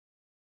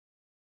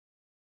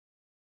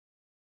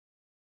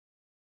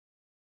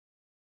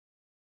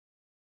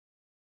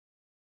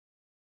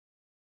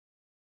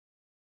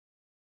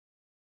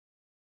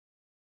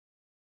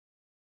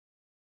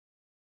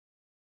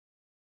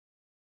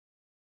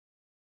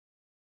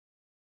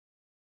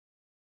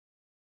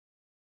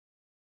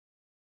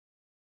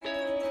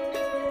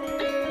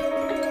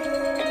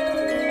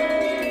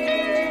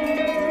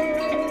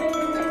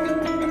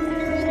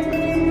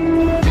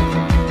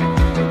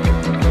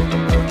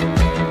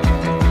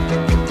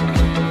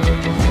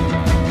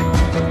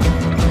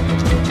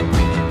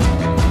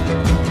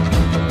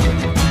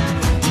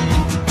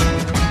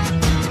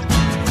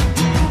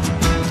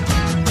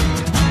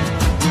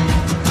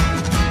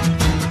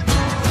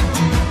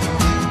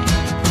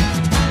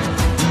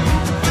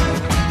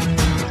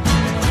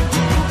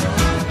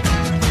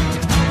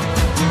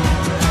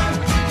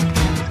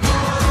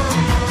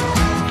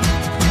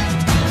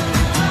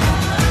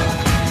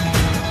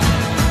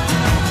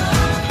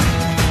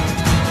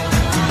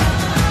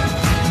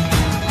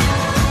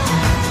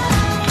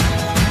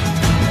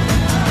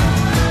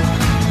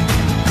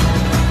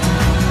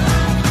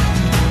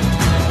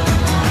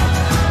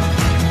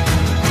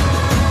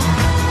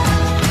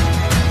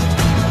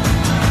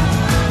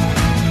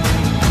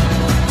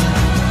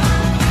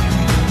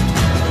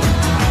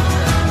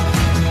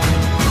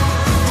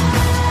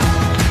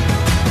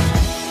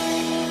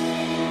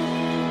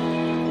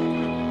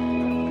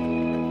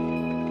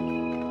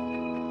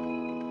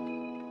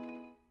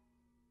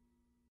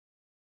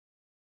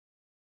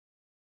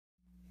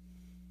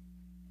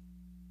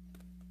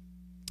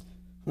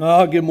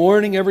Good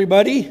morning,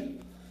 everybody.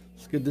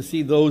 It's good to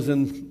see those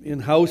in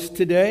house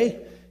today,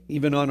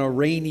 even on a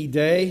rainy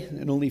day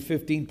and only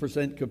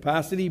 15%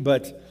 capacity,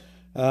 but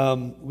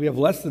we have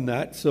less than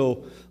that.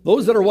 So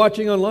those that are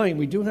watching online,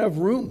 we do have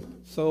room.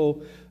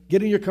 So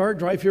get in your car,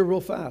 drive here real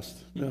fast.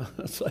 No,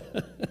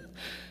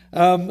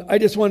 I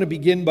just want to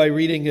begin by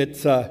reading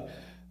it.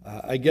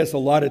 I guess a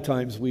lot of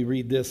times we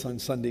read this on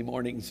Sunday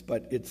mornings,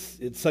 but it's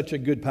such a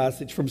good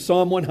passage from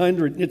Psalm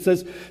 100. It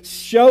says,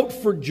 "Shout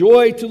for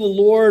joy to the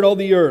Lord, all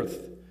the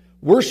earth.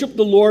 Worship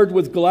the Lord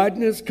with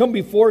gladness. Come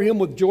before him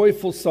with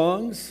joyful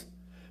songs.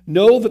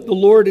 Know that the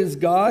Lord is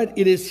God.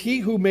 It is he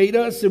who made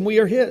us, and we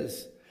are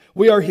his.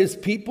 We are his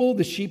people,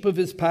 the sheep of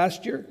his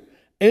pasture.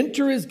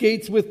 Enter his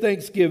gates with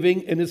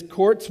thanksgiving and his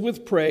courts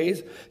with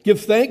praise. Give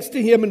thanks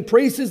to him and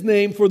praise his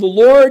name, for the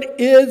Lord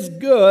is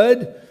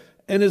good,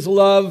 and his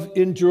love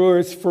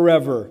endures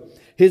forever.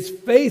 His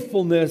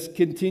faithfulness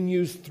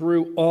continues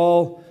through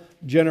all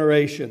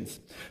generations."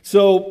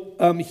 So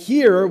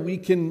here we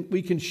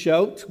can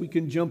shout, we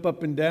can jump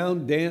up and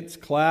down, dance,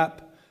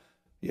 clap,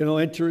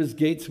 enter his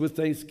gates with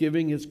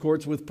thanksgiving, his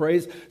courts with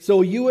praise.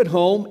 So you at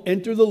home,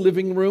 enter the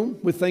living room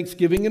with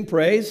thanksgiving and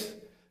praise.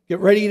 Get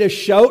ready to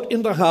shout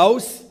in the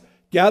house.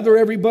 Gather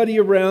everybody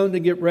around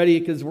and get ready,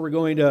 because we're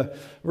going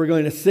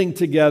to sing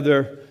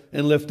together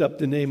and lift up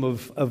the name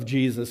of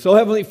Jesus. So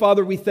Heavenly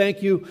Father, we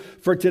thank you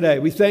for today.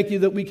 We thank you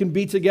that we can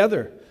be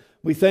together.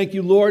 We thank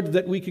you, Lord,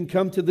 that we can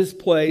come to this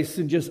place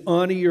and just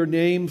honor your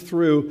name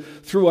through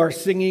our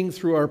singing,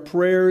 through our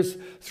prayers,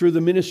 through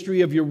the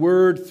ministry of your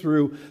word,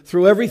 through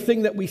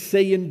everything that we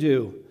say and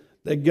do.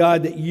 That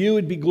God, that you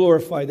would be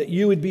glorified, that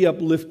you would be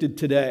uplifted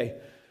today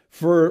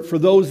for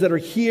those that are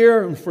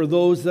here and for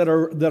those that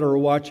are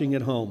watching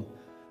at home.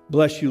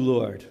 Bless you,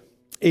 Lord.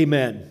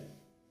 Amen.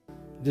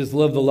 Just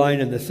love the line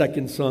in the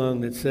second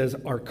song that says,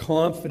 "Our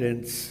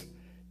confidence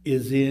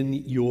is in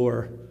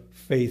your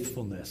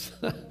faithfulness."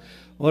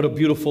 What a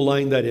beautiful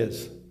line that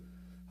is.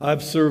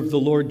 I've served the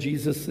Lord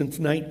Jesus since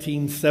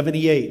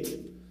 1978,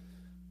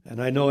 and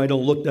I know I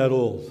don't look that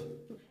old,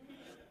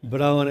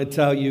 but I want to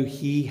tell you,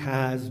 he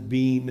has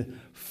been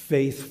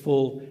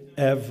faithful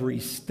every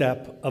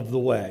step of the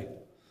way.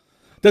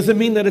 Doesn't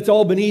mean that it's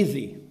all been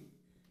easy.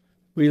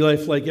 We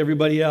live like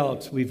everybody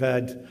else. We've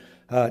had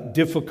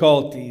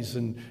difficulties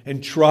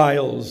and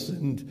trials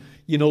and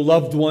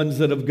loved ones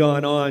that have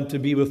gone on to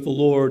be with the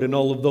Lord and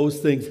all of those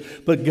things.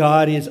 But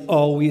God is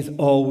always,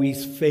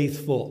 always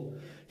faithful.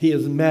 He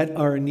has met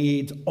our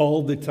needs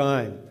all the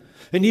time.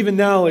 And even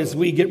now, as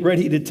we get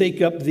ready to take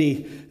up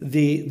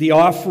the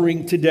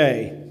offering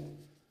today,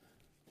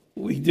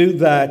 we do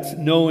that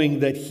knowing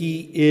that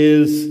he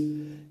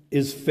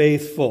is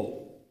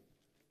faithful.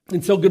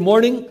 And so good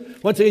morning.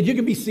 Once again, you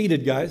can be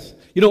seated, guys.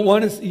 You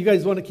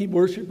guys want to keep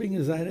worshiping?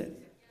 Is that it?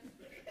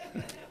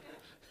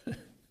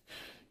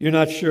 You're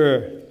not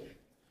sure.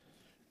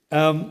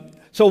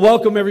 So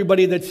welcome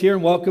everybody that's here,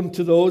 and welcome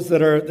to those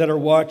that are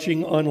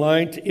watching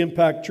online to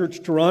Impact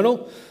Church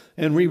Toronto.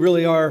 And we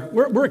really are,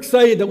 we're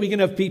excited that we can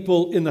have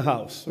people in the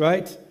house,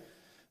 right?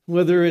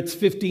 Whether it's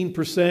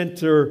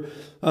 15% or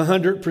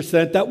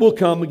 100%, that will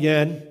come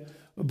again.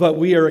 But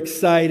we are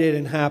excited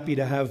and happy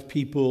to have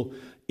people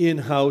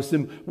in-house,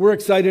 and we're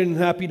excited and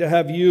happy to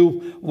have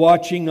you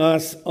watching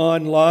us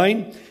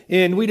online.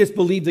 And we just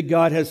believe that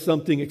God has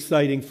something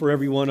exciting for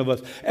every one of us.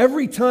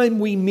 Every time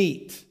we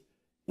meet,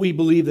 we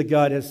believe that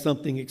God has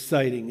something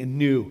exciting and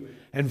new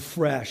and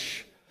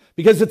fresh,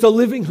 because it's a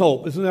living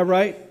hope. Isn't that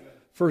right?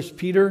 1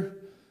 Peter.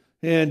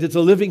 And it's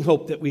a living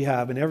hope that we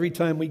have. And every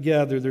time we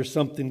gather, there's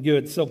something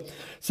good. So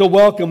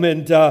welcome.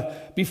 And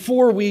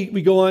before we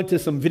go on to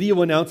some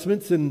video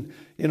announcements in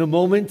a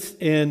moment,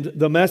 and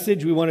the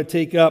message, we want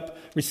to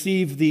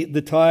receive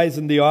the tithes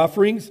and the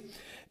offerings.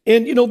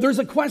 And, there's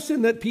a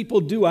question that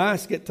people do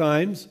ask at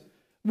times.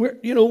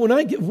 When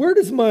I give, where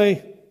does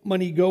my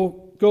money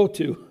go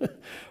to?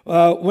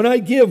 When I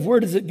give, where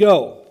does it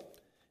go?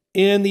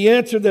 And the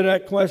answer to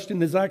that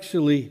question is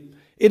actually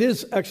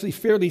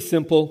fairly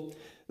simple.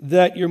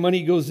 That your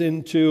money goes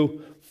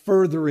into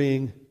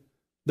furthering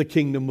the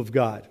kingdom of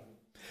God.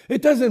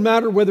 It doesn't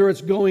matter whether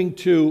it's going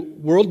to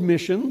world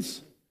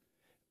missions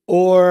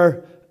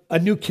or a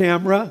new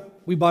camera.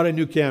 We bought a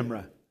new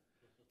camera.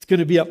 It's going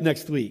to be up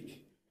next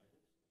week.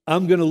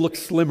 I'm going to look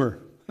slimmer.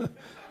 I'm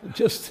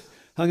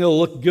going to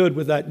look good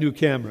with that new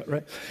camera,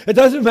 right? It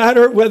doesn't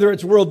matter whether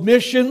it's world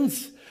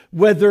missions,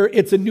 whether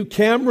it's a new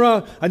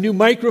camera, a new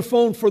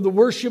microphone for the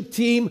worship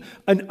team,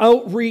 an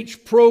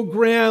outreach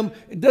program,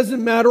 it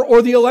doesn't matter,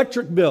 or the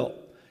electric bill.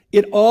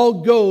 It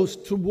all goes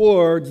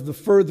towards the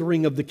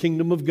furthering of the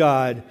kingdom of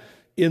God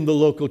in the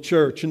local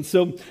church. And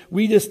so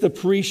we just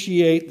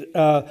appreciate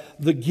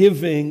the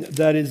giving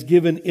that is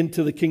given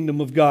into the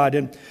kingdom of God.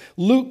 And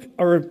 2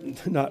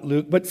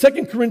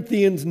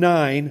 Corinthians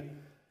 9,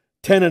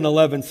 10 and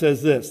 11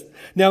 says this,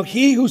 "Now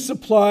he who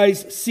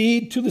supplies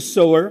seed to the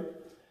sower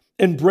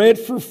and bread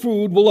for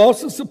food will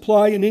also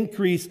supply and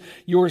increase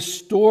your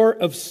store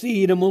of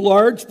seed and will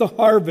enlarge the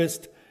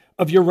harvest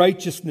of your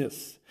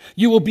righteousness.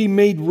 You will be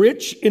made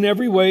rich in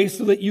every way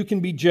so that you can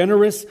be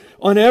generous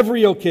on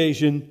every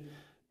occasion,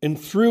 And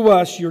through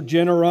us, your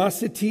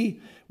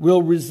generosity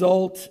will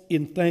result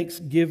in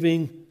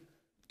thanksgiving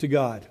to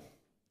God.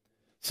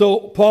 So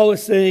Paul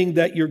is saying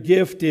that your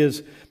gift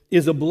is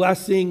a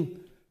blessing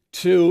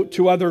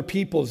to other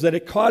peoples, that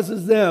it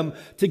causes them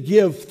to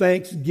give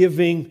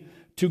thanksgiving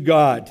to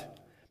God.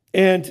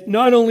 And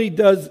not only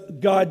does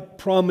God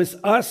promise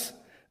us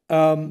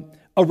a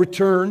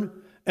return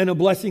and a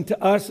blessing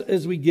to us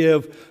as we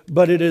give,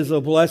 but it is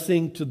a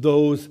blessing to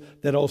those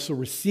that also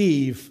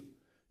receive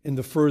in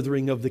the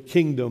furthering of the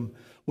kingdom,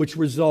 which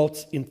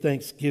results in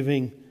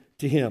thanksgiving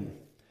to Him.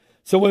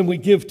 So when we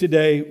give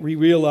today, we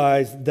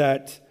realize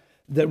that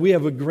we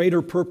have a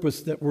greater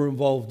purpose that we're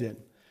involved in.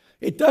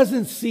 It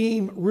doesn't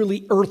seem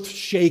really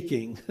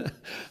earth-shaking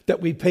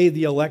that we pay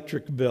the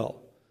electric bill,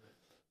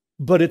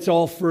 but it's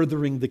all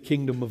furthering the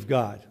kingdom of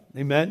God.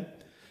 Amen?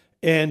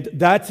 And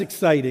that's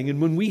exciting.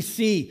 And when we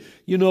see,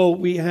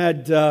 we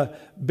had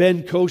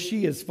Ben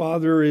Koshi, his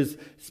father is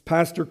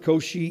Pastor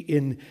Koshi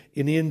in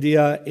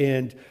India,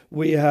 and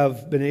we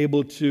have been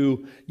able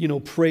to,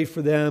 pray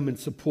for them and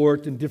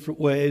support in different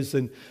ways.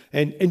 And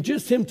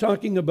just him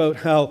talking about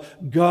how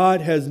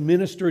God has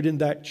ministered in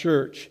that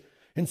church.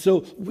 And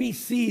so we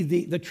see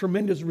the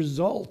tremendous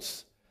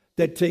results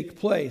that take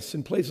place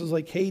in places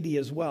like Haiti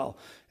as well.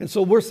 And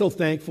so we're so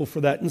thankful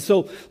for that. And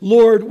so,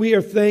 Lord, we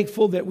are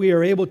thankful that we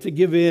are able to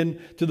give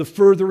in to the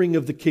furthering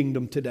of the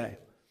kingdom today,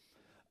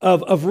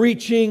 of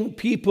reaching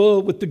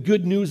people with the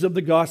good news of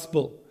the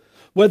gospel,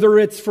 whether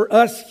it's for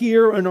us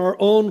here in our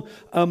own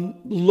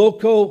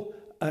local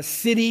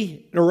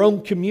city, in our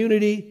own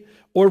community,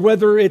 or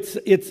whether it's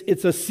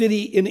a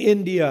city in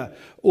India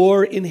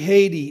or in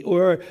Haiti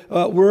or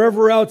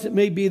wherever else it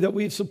may be that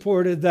we've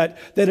supported, that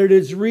it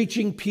is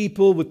reaching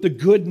people with the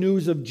good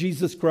news of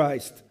Jesus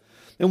Christ.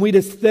 And we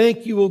just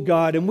thank you, O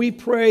God, and we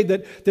pray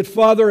that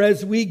Father,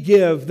 as we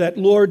give, that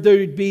Lord,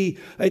 there'd be,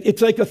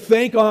 it's like a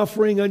thank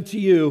offering unto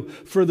you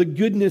for the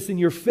goodness and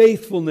your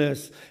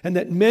faithfulness, and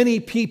that many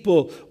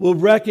people will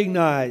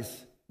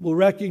recognize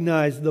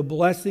the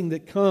blessing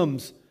that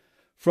comes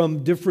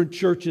from different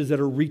churches that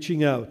are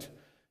reaching out.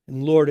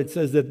 And Lord, it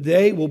says that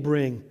they will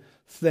bring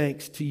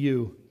thanks to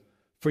you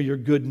for your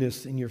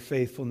goodness and your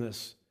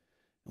faithfulness.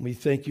 And we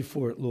thank you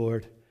for it,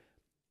 Lord.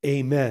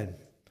 Amen.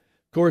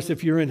 Of course,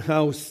 if you're in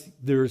house,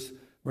 we're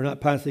not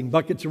passing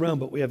buckets around,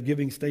 but we have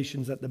giving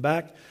stations at the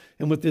back.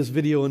 And with this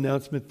video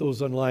announcement,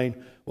 those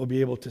online will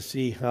be able to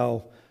see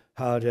how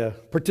to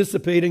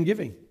participate in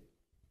giving.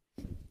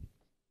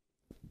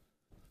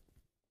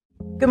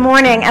 Good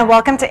morning and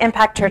welcome to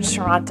Impact Church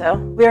Toronto.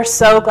 We are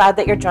so glad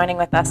that you're joining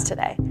with us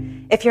today.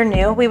 If you're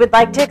new, we would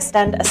like to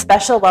extend a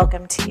special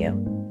welcome to you.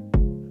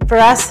 For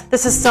us,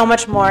 this is so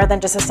much more than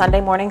just a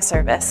Sunday morning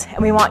service, and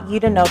we want you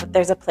to know that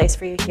there's a place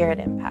for you here at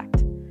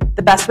Impact.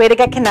 The best way to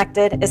get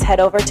connected is head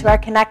over to our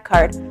Connect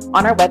card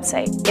on our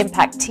website,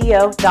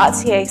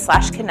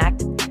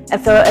 Impactto.ca/connect,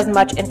 and fill out as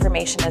much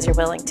information as you're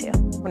willing to.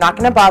 We're not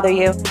going to bother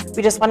you.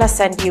 We just want to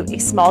send you a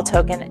small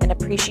token in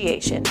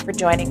appreciation for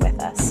joining with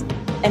us.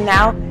 And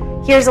now,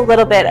 here's a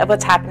little bit of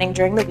what's happening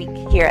during the week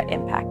here at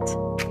Impact.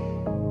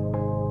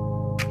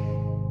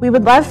 We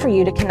would love for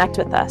you to connect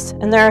with us,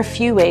 and there are a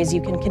few ways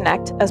you can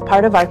connect as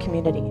part of our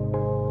community.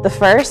 The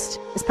first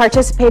is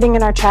participating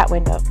in our chat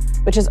window,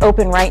 which is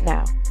open right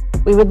now.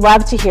 We would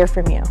love to hear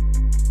from you.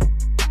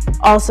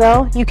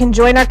 Also, you can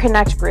join our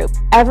Connect group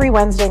every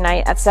Wednesday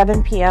night at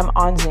 7 p.m.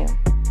 on Zoom.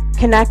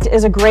 Connect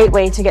is a great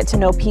way to get to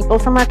know people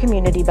from our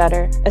community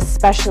better,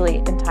 especially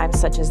in times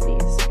such as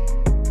these.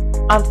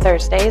 On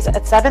Thursdays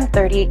at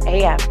 7:30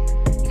 a.m.,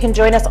 you can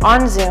join us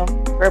on Zoom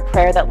for a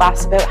prayer that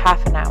lasts about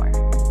half an hour.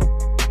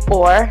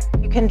 Or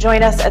you can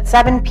join us at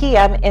 7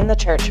 p.m. in the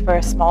church for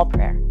a small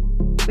prayer.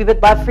 We would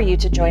love for you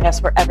to join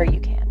us wherever you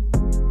can.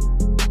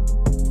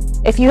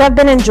 If you have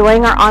been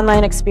enjoying our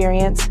online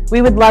experience,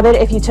 we would love it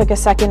if you took a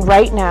second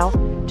right now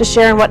to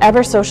share on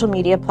whatever social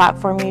media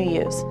platform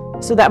you use,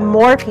 so that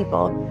more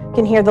people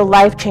can hear the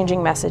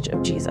life-changing message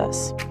of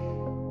Jesus.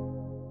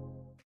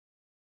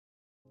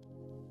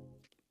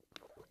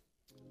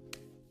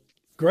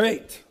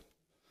 Great.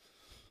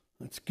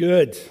 That's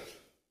good.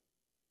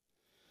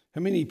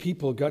 How many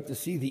people got to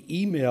see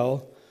the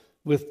email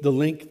with the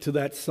link to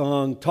that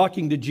song,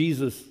 Talking to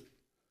Jesus,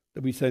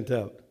 that we sent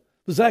out?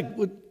 Was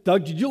that,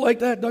 Doug, did you like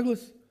that,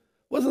 Douglas?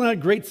 Wasn't that a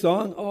great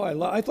song? Oh,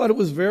 I thought it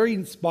was very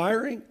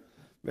inspiring,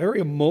 very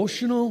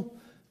emotional.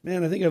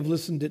 Man, I think I've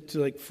listened it to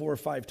like 4 or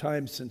 5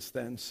 times since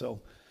then. So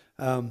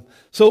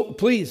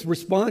please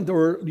respond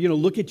or,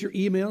 look at your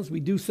emails. We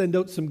do send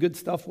out some good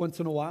stuff once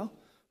in a while.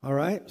 All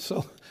right.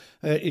 So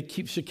it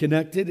keeps you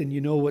connected and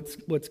you know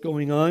what's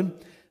going on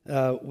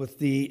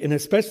and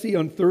especially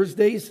on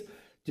Thursdays.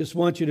 Just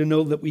want you to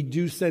know that we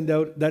do send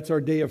out, that's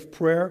our day of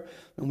prayer,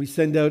 and we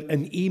send out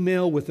an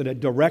email with a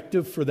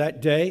directive for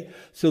that day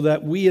so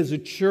that we as a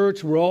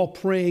church, we're all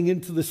praying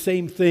into the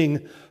same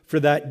thing for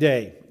that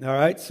day. All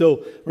right,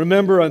 so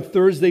remember on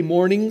Thursday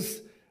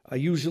mornings, I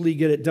usually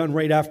get it done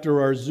right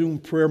after our Zoom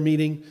prayer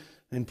meeting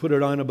and put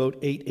it on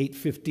about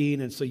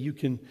 8:15, and so you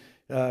can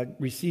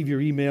receive your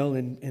email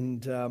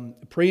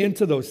and pray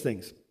into those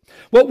things.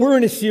 Well, we're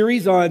in a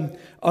series on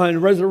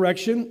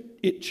resurrection.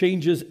 It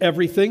changes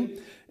everything.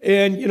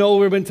 And,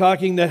 we've been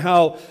talking that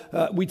how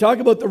we talk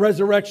about the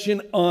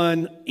resurrection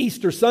on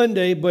Easter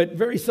Sunday, but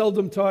very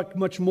seldom talk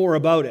much more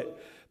about it.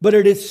 But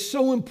it is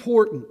so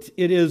important.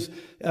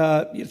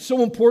 It's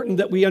so important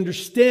that we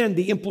understand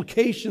the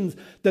implications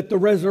that the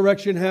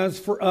resurrection has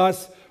for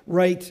us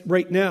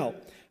right now.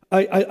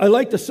 I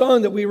like the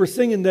song that we were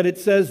singing that it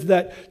says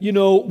that,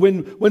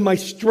 when my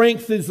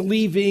strength is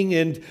leaving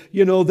and,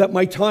 that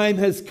my time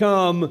has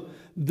come,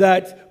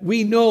 that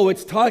we know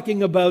it's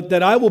talking about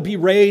that I will be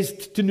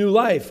raised to new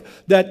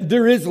life, that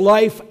there is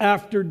life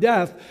after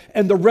death.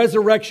 And the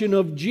resurrection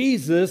of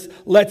Jesus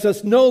lets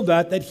us know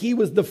that he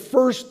was the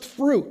first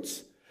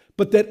fruits,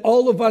 but that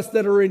all of us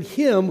that are in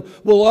him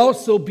will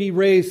also be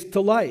raised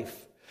to life.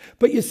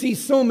 But you see,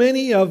 so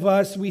many of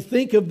us, we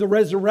think of the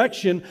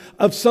resurrection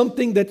of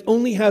something that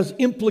only has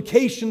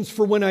implications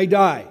for when I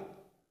die.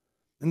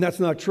 And that's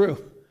not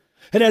true.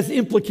 It has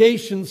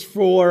implications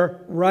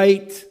for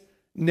right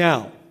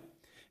now.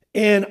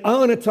 And I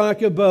want to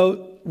talk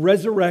about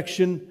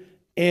resurrection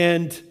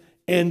and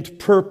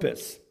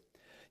purpose.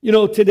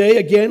 Today,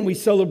 again, we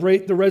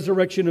celebrate the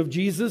resurrection of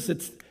Jesus.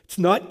 It's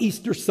not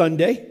Easter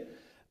Sunday.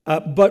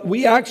 But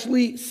we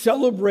actually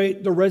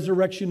celebrate the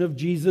resurrection of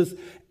Jesus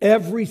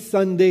every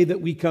Sunday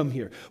that we come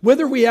here.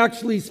 Whether we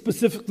actually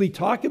specifically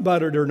talk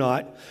about it or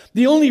not,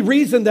 the only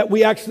reason that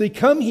we actually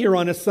come here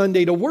on a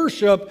Sunday to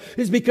worship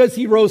is because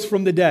he rose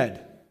from the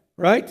dead,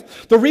 right?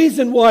 The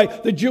reason why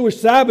the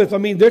Jewish Sabbath,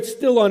 they're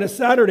still on a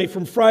Saturday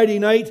from Friday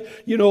night,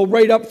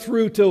 right up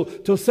through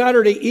till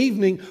Saturday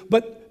evening,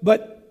 but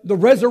the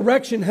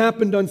resurrection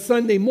happened on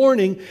Sunday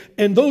morning,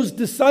 and those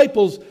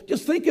disciples,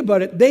 just think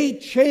about it, they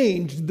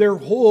changed their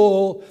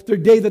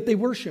day that they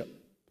worship.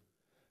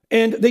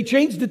 And they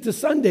changed it to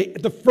Sunday.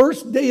 The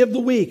first day of the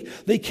week,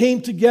 they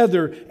came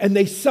together and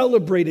they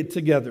celebrated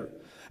together.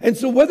 And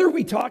so whether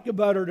we talk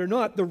about it or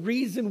not, the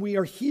reason we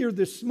are here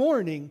this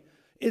morning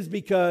is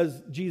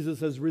because Jesus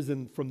has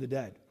risen from the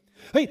dead.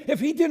 If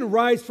he didn't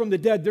rise from the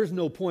dead, there's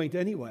no point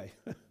anyway.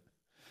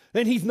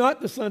 And he's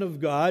not the Son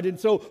of God. And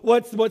so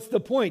what's the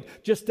point?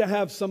 Just to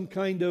have some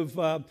kind of,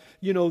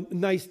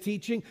 nice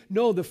teaching?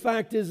 No, the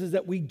fact is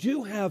that we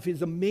do have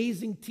his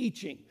amazing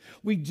teaching.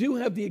 We do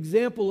have the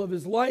example of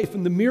his life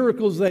and the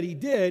miracles that he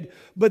did,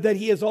 but that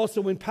he has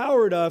also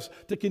empowered us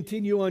to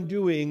continue on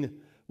doing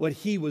what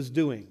he was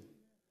doing.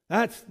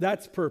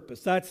 That's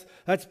purpose.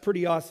 That's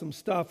pretty awesome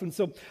stuff. And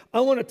so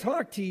I want to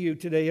talk to you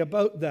today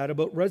about that,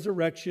 about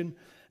resurrection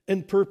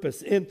and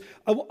purpose. And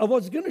I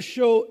was going to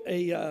show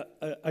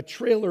a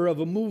trailer of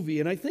a movie,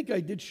 and I think I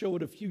did show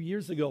it a few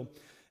years ago.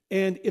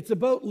 And it's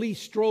about Lee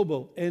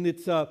Strobel, and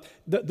it's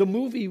the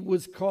movie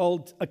was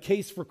called A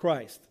Case for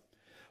Christ.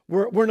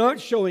 We're not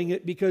showing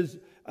it because,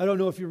 I don't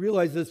know if you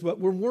realize this, but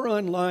when we're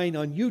online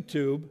on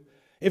YouTube,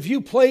 if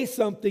you play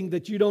something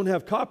that you don't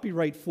have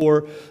copyright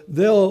for,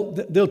 they'll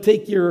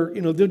take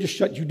they'll just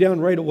shut you down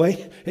right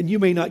away, and you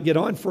may not get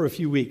on for a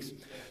few weeks.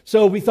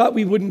 So we thought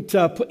we wouldn't,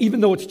 even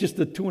though it's just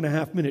a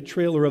 2.5-minute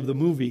trailer of the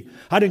movie,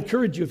 I'd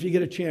encourage you if you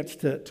get a chance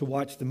to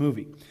watch the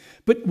movie.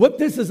 But what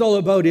this is all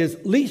about is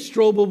Lee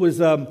Strobel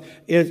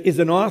is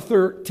an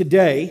author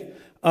today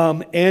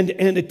and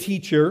a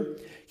teacher.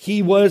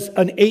 He was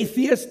an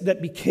atheist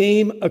that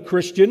became a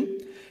Christian.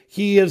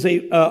 He is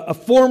a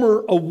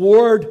former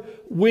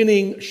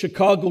award-winning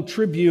Chicago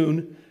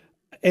Tribune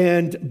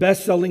and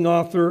best-selling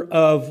author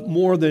of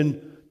more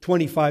than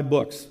 25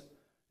 books.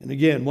 And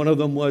again, one of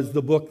them was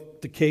the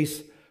book The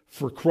Case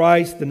for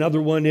Christ.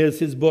 Another one is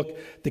his book,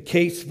 The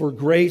Case for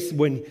Grace,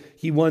 when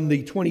he won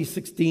the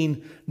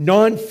 2016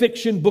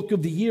 Nonfiction Book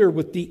of the Year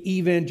with the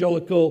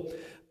Evangelical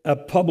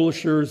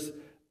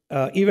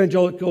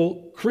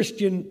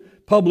Christian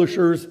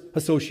Publishers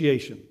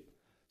Association.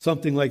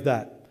 Something like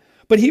that.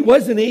 But he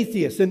was an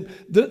atheist, and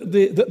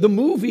the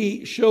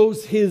movie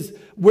shows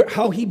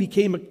how he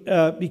became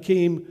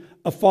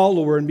a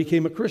follower and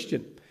became a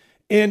Christian.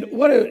 And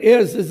what it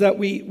is that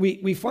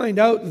we find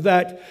out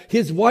that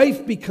his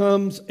wife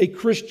becomes a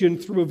Christian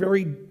through a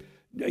very,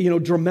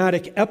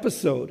 dramatic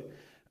episode.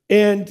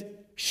 And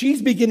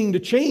she's beginning to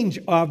change,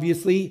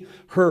 obviously.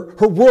 Her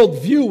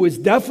worldview is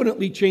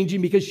definitely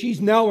changing because she's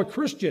now a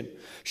Christian.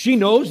 She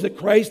knows that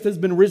Christ has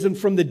been risen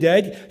from the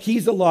dead.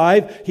 He's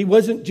alive. He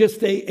wasn't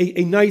just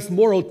a nice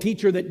moral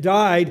teacher that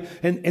died,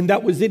 and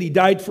that was it. He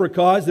died for a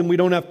cause, and we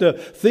don't have to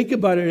think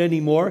about it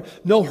anymore.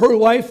 No, her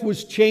life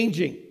was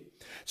changing.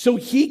 So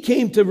he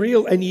came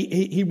to and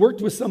he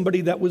worked with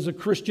somebody that was a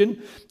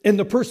Christian, and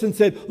the person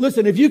said,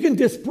 listen, if you can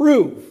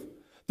disprove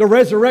the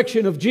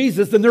resurrection of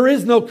Jesus, then there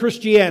is no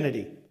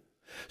Christianity.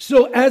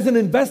 So as an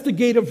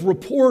investigative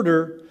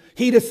reporter,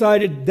 he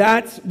decided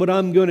that's what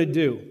I'm going to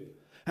do.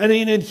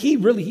 And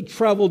he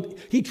traveled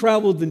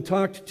and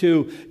talked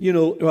to,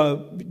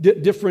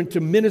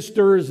 different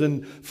ministers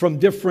and from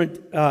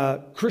different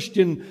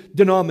Christian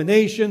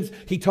denominations.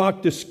 He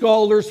talked to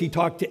scholars. He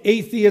talked to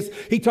atheists.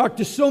 He talked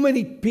to so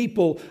many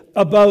people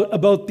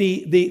about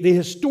the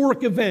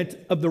historic event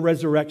of the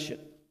resurrection.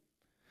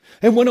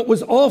 And when it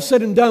was all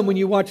said and done, when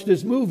you watch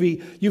this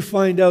movie, you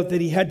find out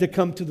that he had to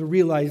come to the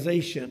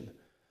realization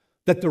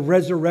that the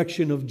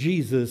resurrection of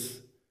Jesus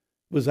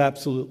was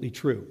absolutely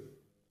true.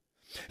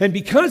 And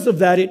because of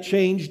that, it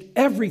changed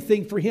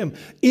everything for him.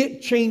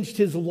 It changed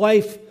his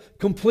life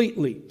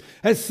completely.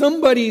 As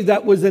somebody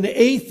that was an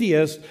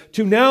atheist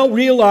to now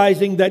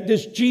realizing that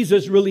this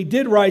Jesus really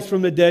did rise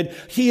from the dead,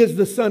 he is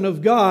the Son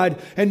of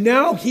God, and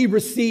now he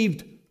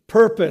received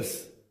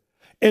purpose.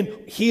 And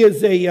he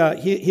is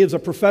a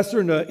professor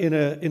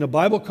in a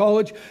Bible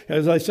college.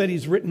 As I said,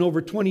 he's written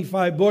over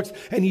 25 books,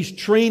 and he's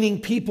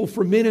training people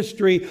for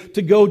ministry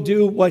to go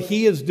do what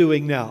he is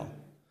doing now.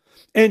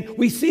 And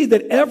we see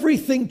that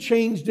everything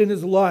changed in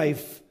his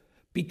life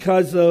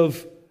because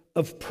of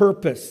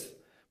purpose.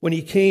 When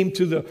he came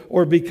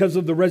because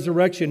of the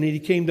resurrection, and he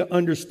came to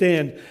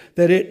understand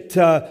that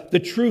the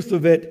truth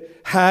of it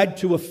had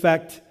to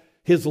affect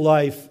his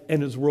life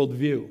and his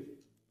worldview.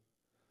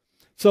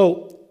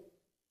 So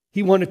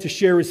he wanted to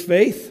share his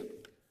faith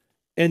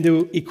and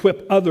to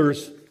equip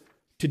others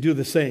to do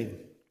the same.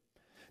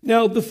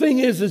 Now, the thing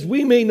is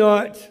we may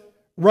not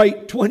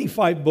write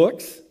 25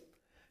 books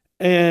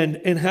and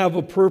have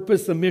a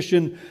purpose, a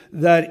mission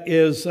that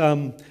is,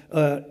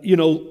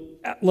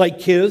 like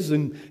his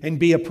and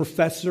be a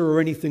professor or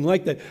anything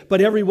like that.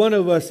 But every one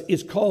of us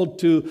is called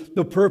to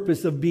the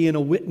purpose of being a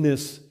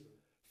witness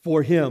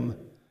for him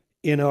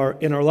in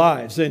our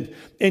lives. And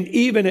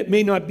even it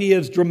may not be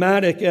as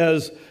dramatic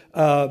as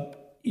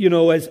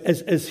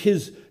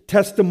his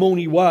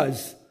testimony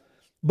was,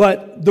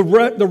 but the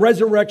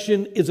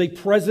resurrection is a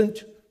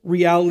present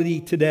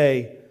reality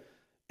today.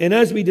 And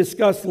as we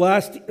discussed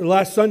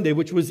last Sunday,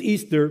 which was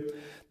Easter,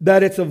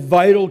 that it's a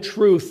vital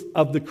truth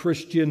of the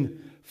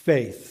Christian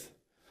faith.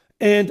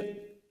 And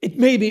it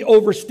may be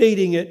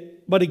overstating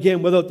it, but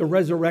again, without the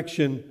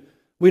resurrection,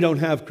 we don't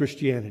have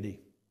Christianity.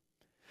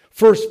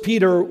 1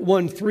 Peter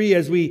 1:3,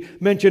 as we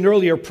mentioned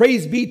earlier,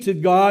 praise be to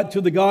God,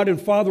 to the God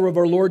and Father of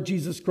our Lord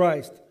Jesus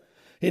Christ.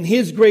 In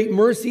his great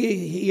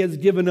mercy, he has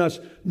given us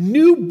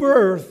new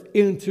birth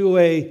into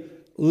a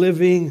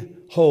living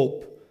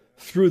hope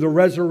through the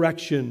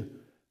resurrection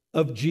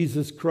of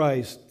Jesus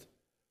Christ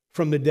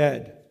from the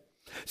dead.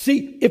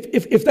 See,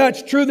 if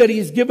that's true, that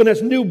he's given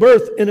us new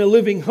birth and a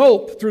living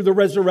hope through the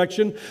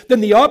resurrection,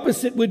 then the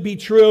opposite would be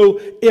true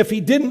if he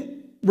didn't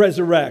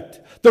resurrect.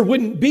 There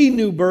wouldn't be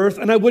new birth,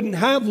 and I wouldn't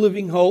have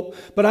living hope.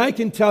 But I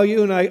can tell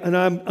you, and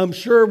I'm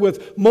sure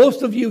with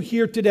most of you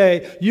here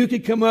today, you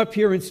could come up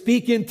here and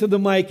speak into the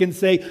mic and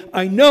say,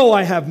 I know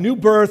I have new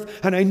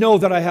birth, and I know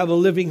that I have a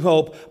living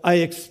hope. I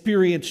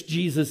experience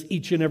Jesus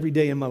each and every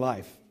day in my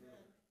life.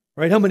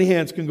 Right? How many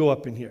hands can go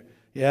up in here?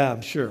 Yeah,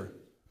 I'm sure.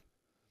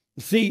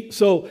 See,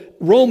 so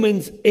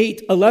Romans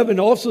 8:11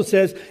 also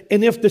says,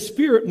 and if the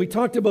Spirit, and we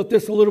talked about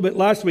this a little bit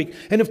last week,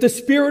 and if the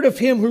Spirit of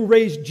him who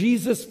raised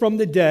Jesus from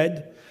the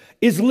dead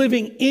is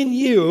living in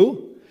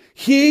you,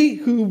 he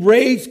who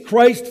raised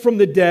Christ from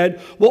the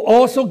dead will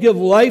also give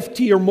life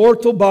to your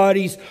mortal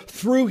bodies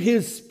through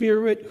his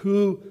Spirit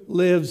who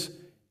lives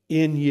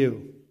in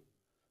you.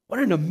 What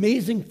an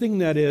amazing thing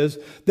that is,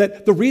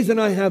 that the reason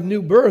I have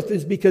new birth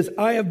is because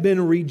I have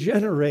been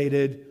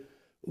regenerated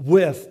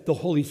with the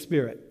Holy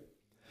Spirit.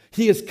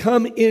 He has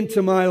come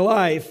into my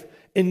life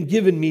and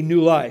given me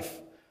new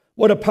life.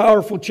 What a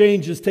powerful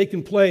change has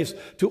taken place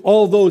to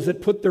all those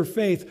that put their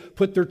faith,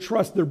 put their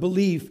trust, their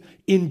belief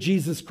in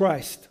Jesus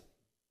Christ.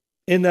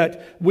 In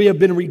that we have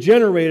been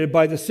regenerated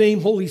by the same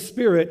Holy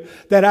Spirit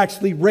that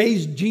actually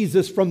raised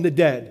Jesus from the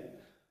dead.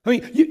 I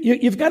mean,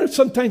 you've got to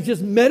sometimes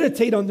just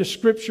meditate on the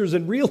Scriptures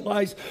and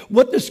realize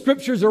what the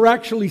Scriptures are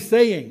actually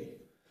saying.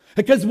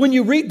 Because when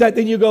you read that,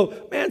 then you go,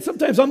 man,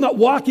 sometimes I'm not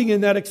walking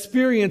in that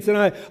experience, and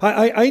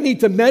I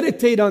need to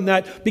meditate on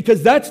that,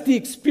 because that's the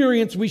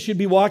experience we should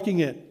be walking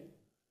in.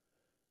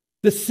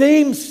 The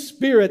same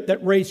Spirit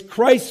that raised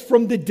Christ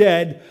from the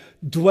dead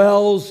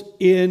dwells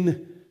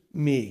in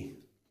me.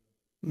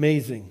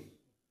 Amazing.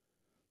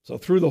 So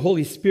through the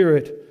Holy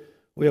Spirit,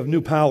 we have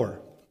new power.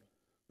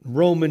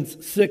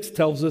 Romans 6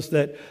 tells us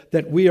that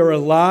we are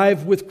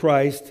alive with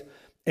Christ,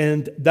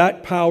 and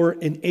that power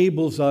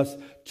enables us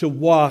to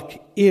walk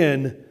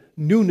in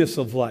newness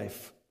of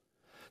life.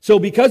 So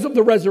because of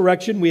the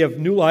resurrection, we have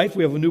new life,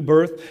 we have a new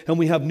birth, and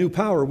we have new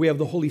power. We have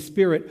the Holy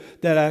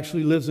Spirit that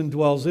actually lives and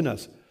dwells in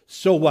us.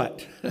 So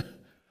what?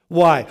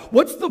 Why?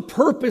 What's the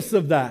purpose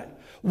of that?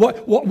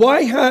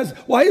 Why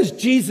has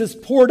Jesus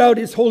poured out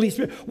his Holy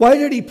Spirit? Why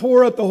did he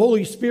pour out the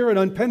Holy Spirit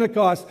on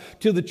Pentecost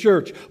to the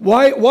church?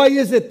 Why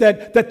is it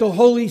that the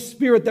Holy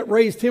Spirit that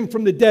raised him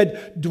from the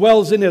dead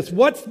dwells in us?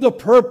 What's the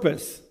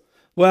purpose?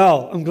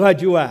 Well, I'm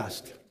glad you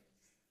asked.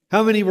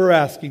 How many were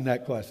asking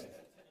that question?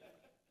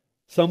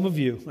 Some of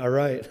you, all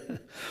right.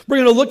 We're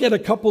going to look at a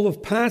couple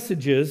of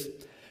passages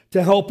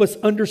to help us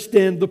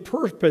understand the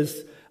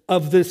purpose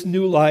of this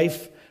new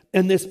life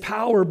and this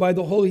power by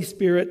the Holy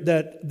Spirit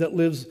that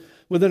lives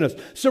within us.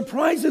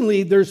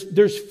 Surprisingly,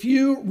 there's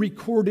few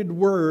recorded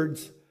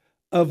words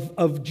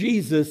of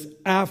Jesus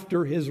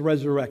after his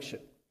resurrection.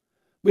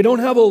 We don't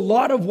have a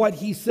lot of what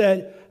he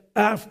said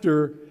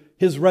after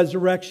his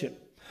resurrection.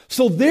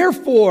 So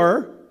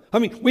therefore, I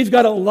mean, we've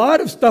got a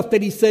lot of stuff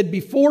that he said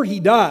before he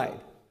died,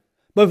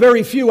 but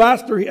very few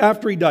after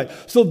he died.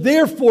 So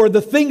therefore,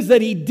 the things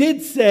that he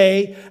did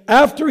say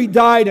after he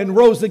died and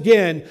rose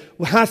again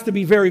has to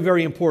be very,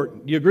 very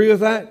important. Do you agree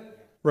with that?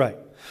 Right.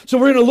 So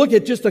we're going to look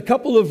at just a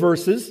couple of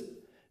verses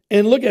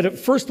and look at it.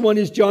 First one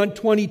is John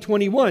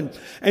 20:21.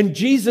 And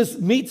Jesus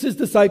meets his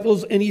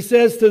disciples and he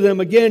says to them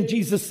again,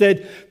 Jesus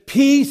said,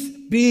 "Peace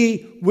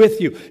be with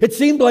you." It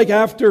seemed like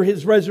after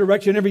his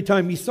resurrection, every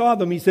time he saw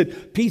them, he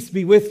said, "Peace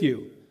be with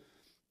you."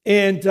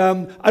 And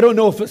I don't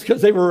know if it's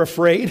because they were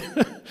afraid,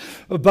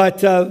 but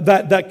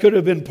that could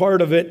have been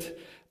part of it.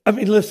 I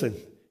mean, listen,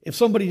 if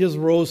somebody just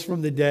rose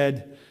from the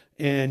dead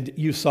and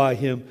you saw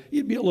him,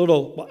 you'd be a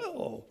little,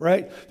 wow,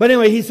 right? But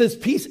anyway, he says,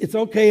 peace, it's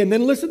okay. And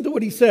then listen to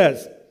what he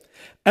says.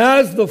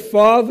 "As the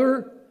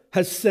Father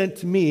has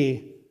sent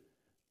me,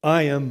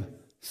 I am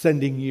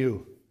sending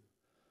you."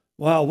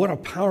 Wow, what a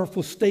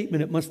powerful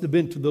statement it must have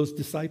been to those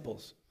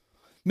disciples.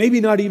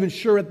 Maybe not even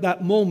sure at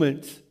that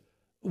moment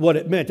what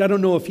it meant. I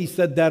don't know if he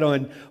said that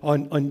on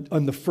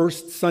the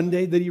first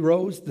Sunday that he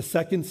rose, the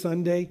second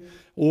Sunday,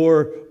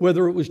 or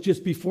whether it was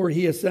just before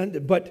he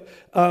ascended. But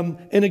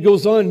and it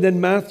goes on,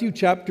 then Matthew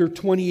chapter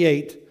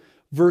 28,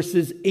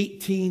 verses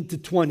 18 to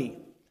 20.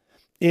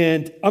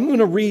 And I'm going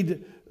to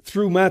read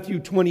through Matthew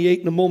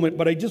 28 in a moment,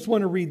 but I just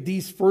want to read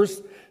these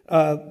first,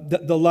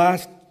 the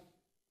last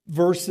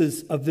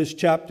verses of this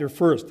chapter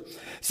first. It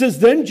says,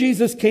 "Then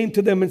Jesus came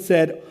to them and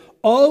said,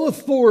 'All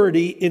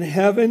authority in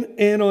heaven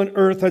and on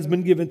earth has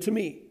been given to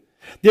me.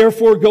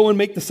 Therefore go and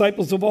make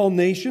disciples of all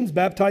nations,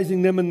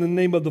 baptizing them in the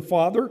name of the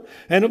Father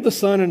and of the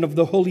Son and of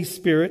the Holy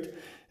Spirit,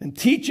 and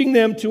teaching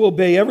them to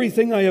obey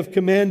everything I have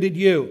commanded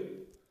you.'"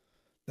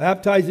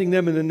 Baptizing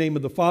them in the name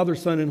of the Father,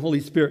 Son, and Holy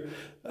Spirit.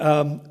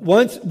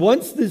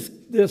 Once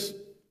this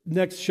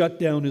next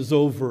shutdown is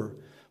over,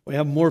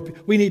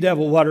 we need to have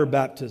a water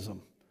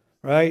baptism.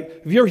 Right?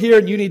 If you're here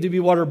and you need to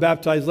be water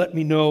baptized, let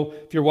me know.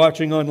 If you're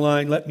watching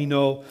online, let me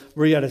know.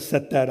 We got to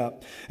set that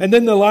up. And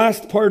then the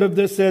last part of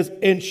this says,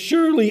 "And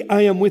surely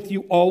I am with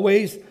you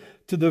always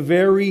to the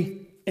very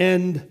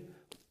end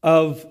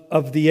of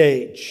the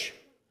age."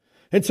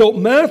 And so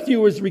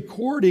Matthew is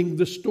recording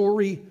the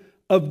story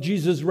of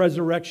Jesus'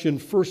 resurrection,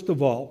 first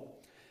of all.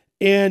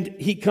 And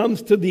he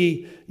comes to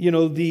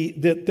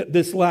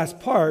this last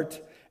part,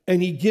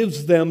 and he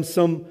gives them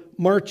some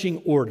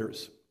marching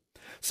orders.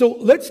 So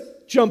let's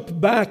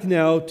jump back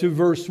now to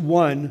verse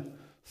 1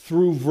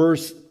 through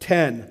verse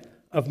 10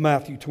 of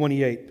Matthew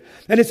 28.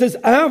 And it says,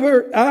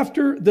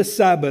 after the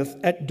Sabbath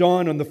at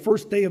dawn on the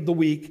first day of the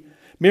week,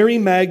 Mary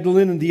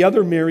Magdalene and the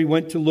other Mary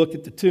went to look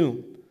at the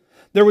tomb.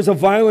 There was a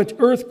violent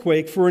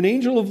earthquake, for an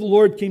angel of the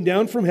Lord came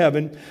down from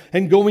heaven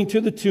and going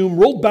to the tomb,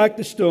 rolled back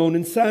the stone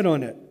and sat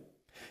on it.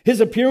 His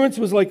appearance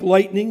was like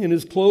lightning and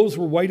his clothes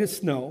were white as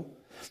snow.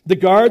 The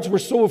guards were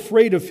so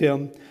afraid of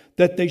him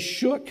that they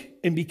shook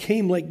and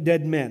became like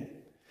dead men.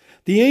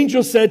 The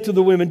angel said to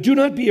the women, "Do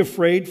not be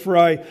afraid, for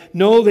I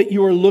know that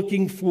you are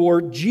looking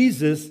for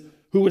Jesus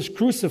who was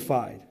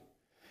crucified.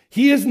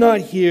 He is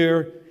not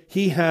here,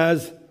 he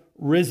has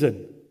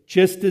risen,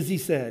 just as he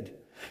said.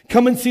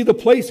 Come and see the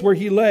place where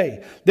he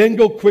lay. Then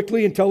go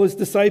quickly and tell his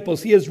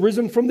disciples, he has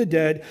risen from the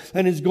dead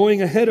and is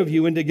going ahead of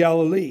you into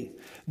Galilee.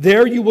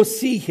 There you will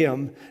see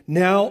him.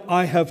 Now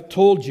I have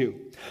told you."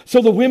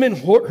 So the women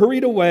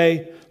hurried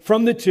away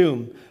from the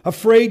tomb,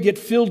 afraid yet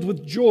filled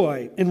with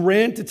joy, and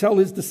ran to tell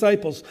his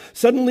disciples.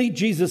 Suddenly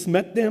Jesus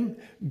met them.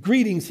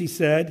 "Greetings," he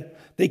said.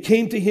 They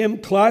came to him,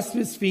 clasped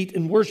his feet,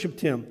 and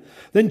worshipped him.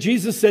 Then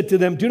Jesus said to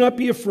them, "Do not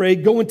be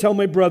afraid. Go and tell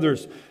my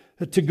brothers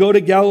to go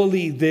to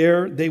Galilee.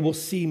 There they will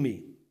see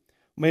me."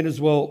 Might as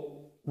well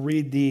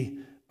read the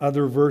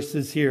other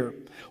verses here.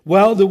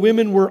 While the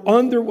women were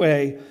on their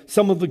way,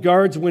 some of the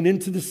guards went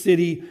into the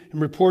city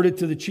and reported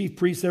to the chief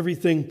priests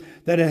everything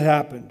that had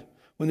happened.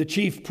 When the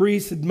chief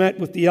priests had met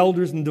with the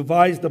elders and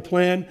devised a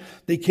plan,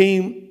 they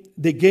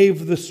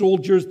gave the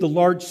soldiers the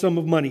large sum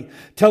of money,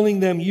 telling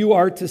them, "You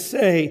are to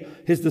say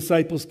his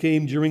disciples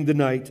came during the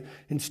night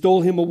and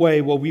stole him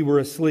away while we were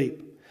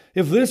asleep.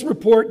 If this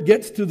report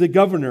gets to the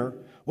governor,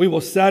 we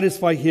will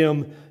satisfy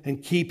him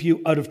and keep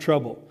you out of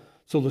trouble."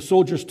 So the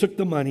soldiers took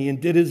the money and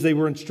did as they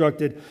were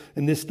instructed,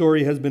 and this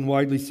story has been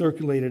widely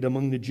circulated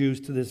among the Jews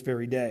to this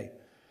very day.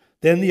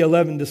 Then the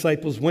 11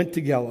 disciples went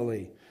to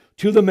Galilee,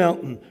 to the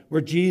mountain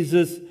where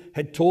Jesus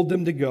had told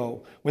them to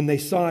go. When they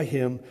saw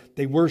him,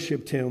 they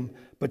worshipped him,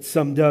 but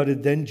some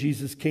doubted. Then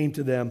Jesus came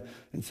to them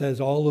and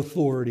says, "All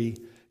authority,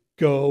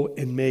 go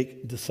and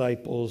make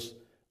disciples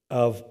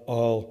of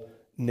all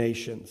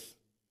nations."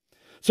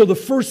 So the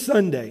first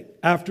Sunday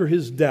after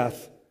his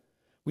death,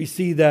 we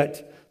see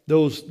that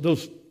those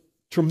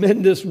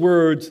tremendous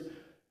words,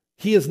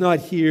 "He is not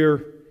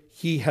here,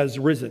 he has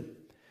risen."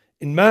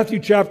 In Matthew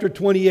chapter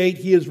 28,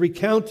 he is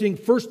recounting,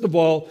 first of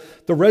all,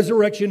 the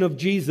resurrection of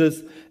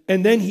Jesus,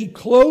 and then he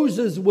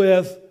closes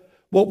with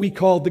what we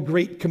call the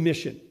Great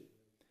Commission.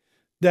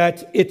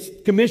 That it's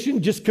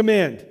commission, just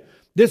command.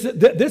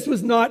 This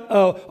was not,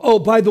 oh,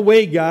 by the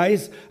way,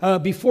 guys,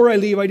 before I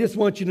leave, I just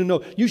want you to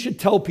know, you should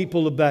tell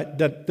people about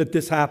that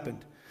this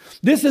happened.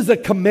 This is a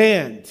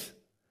command.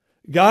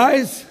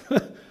 guys,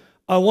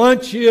 I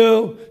want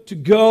you to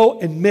go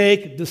and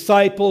make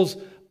disciples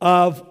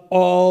of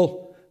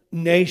all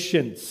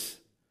nations.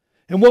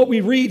 And what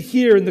we read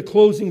here in the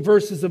closing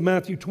verses of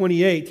Matthew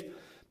 28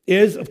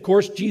 is, of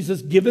course,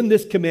 Jesus given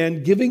this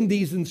command, giving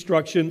these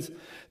instructions,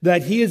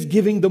 that he is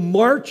giving the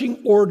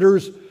marching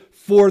orders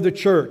for the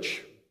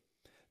church.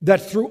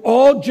 That through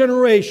all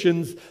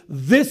generations,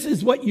 this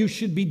is what you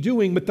should be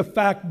doing with the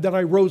fact that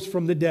I rose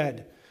from the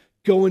dead.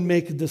 Go and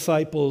make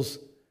disciples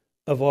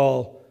of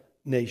all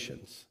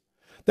nations.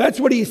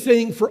 That's what he's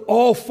saying for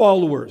all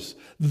followers.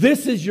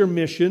 This is your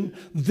mission.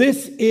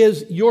 This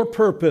is your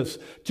purpose,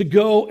 to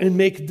go and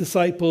make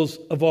disciples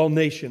of all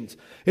nations.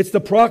 It's the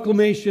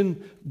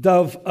proclamation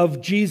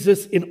of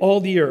Jesus in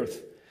all the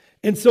earth.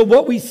 And so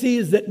what we see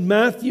is that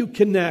Matthew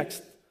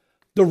connects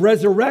the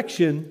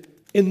resurrection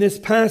in this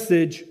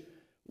passage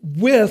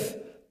with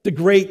the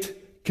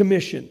Great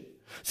Commission.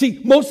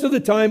 See, most of the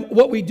time,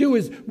 what we do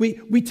is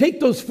we take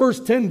those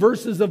first 10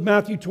 verses of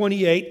Matthew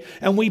 28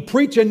 and we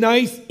preach a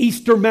nice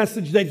Easter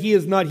message that he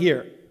is not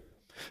here.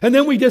 And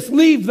then we just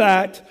leave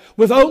that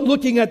without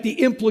looking at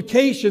the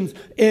implications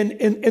and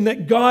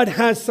that God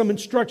has some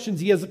instructions.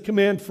 He has a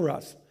command for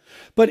us.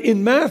 But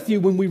in Matthew,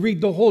 when we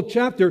read the whole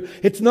chapter,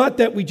 it's not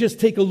that we just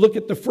take a look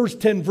at the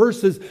first 10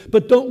 verses,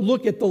 but don't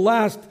look at the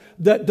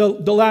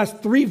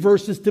last 3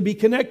 verses to be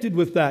connected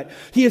with that.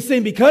 He is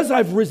saying, because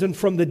I've risen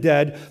from the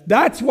dead,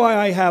 that's why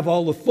I have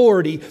all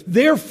authority.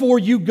 Therefore,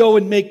 you go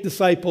and make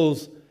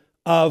disciples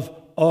of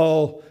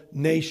all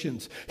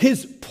nations.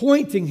 His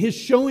pointing, his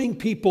showing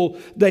people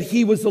that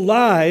he was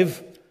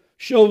alive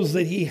shows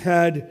that he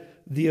had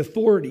the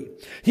authority.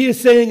 He is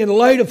saying, in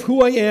light of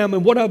who I am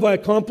and what have I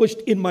accomplished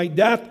in my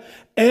death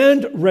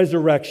and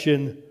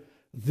resurrection,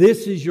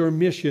 this is your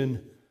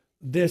mission.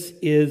 This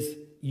is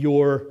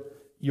your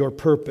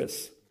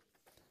purpose.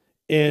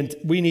 And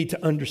we need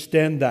to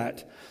understand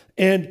that.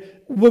 And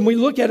when we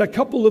look at a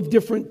couple of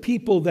different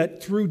people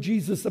that through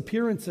Jesus'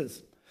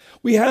 appearances,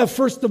 we have,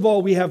 first of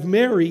all, we have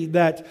Mary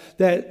that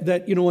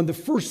on the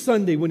first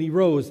Sunday when he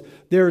rose,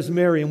 there's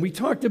Mary. And we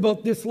talked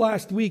about this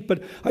last week,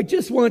 but I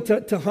just want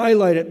to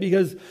highlight it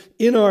because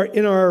in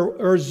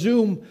our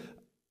Zoom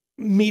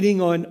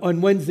meeting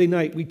on Wednesday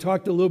night, we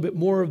talked a little bit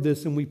more of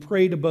this and we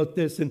prayed about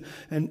this.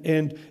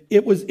 And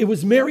it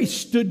was Mary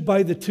stood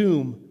by the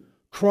tomb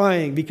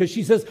crying because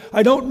she says,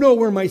 I don't know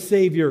where my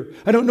Savior,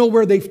 I don't know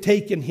where they've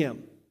taken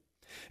him.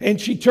 And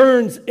she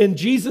turns, and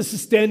Jesus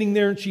is standing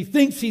there, and she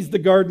thinks he's the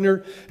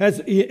gardener.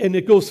 And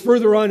it goes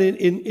further on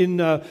in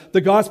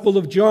the Gospel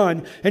of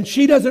John, and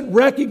she doesn't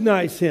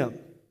recognize him.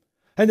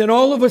 And then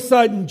all of a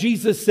sudden,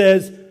 Jesus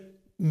says,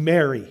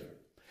 Mary.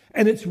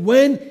 And it's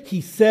when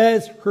he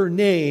says her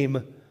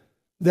name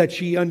that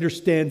she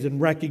understands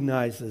and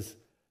recognizes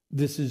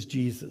this is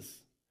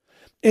Jesus.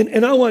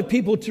 And I want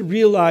people to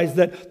realize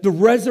that the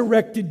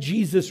resurrected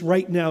Jesus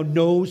right now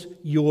knows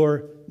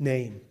your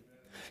name.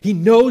 He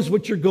knows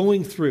what you're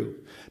going through.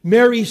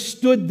 Mary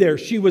stood there.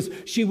 She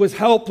was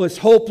helpless,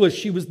 hopeless.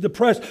 She was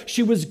depressed.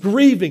 She was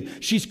grieving.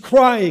 She's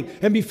crying.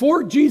 And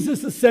before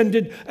Jesus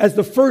ascended as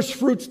the first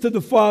fruits to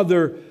the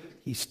Father,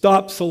 he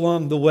stops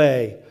along the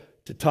way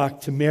to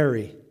talk to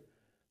Mary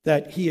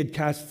that he had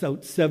cast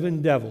out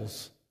 7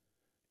 devils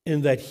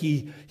and that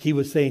he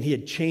was saying he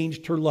had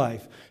changed her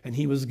life and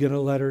he was going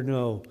to let her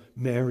know,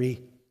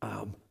 Mary,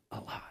 I'm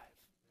alive.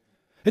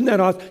 Isn't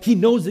that awesome? He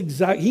knows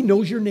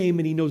your name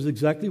and he knows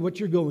exactly what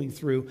you're going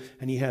through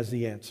and he has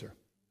the answer.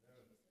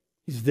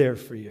 He's there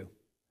for you.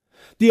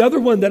 The other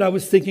one that I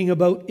was thinking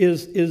about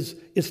is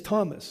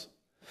Thomas.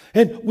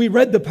 And we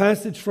read the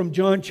passage from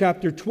John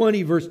chapter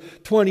 20, verse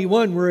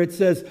 21, where it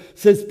says,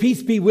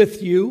 peace be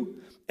with you.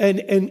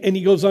 And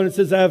he goes on and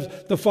says, as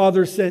the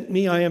Father sent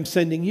me, I am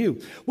sending you.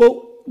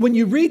 Well, when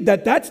you read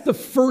that, that's the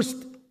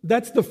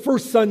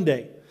first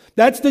Sunday.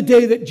 That's the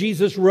day that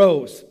Jesus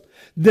rose.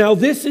 Now,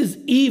 this is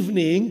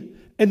evening,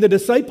 and the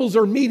disciples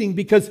are meeting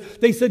because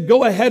they said,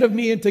 go ahead of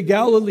me into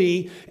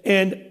Galilee,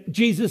 and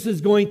Jesus is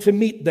going to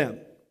meet them.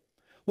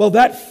 Well,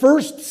 that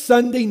first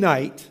Sunday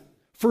night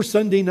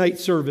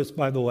service,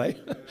 by the way,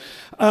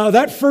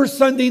 that first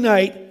Sunday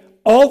night,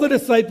 all the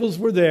disciples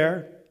were there.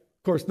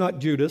 Of course, not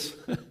Judas.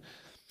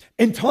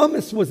 And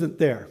Thomas wasn't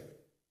there.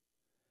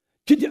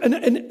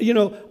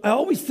 I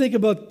always think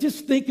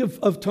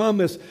of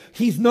Thomas.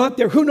 He's not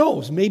there. Who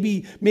knows?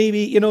 Maybe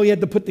he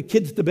had to put the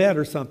kids to bed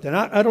or something.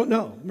 I don't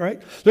know,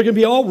 right? There can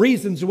be all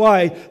reasons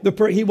why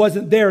he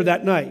wasn't there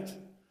that night.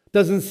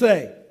 Doesn't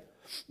say.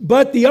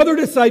 But the other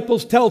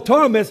disciples tell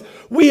Thomas,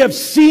 we have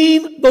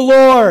seen the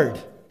Lord.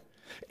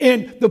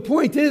 And the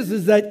point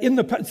is that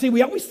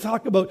we always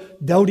talk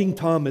about doubting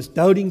Thomas.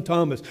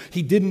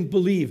 He didn't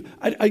believe.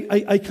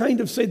 I kind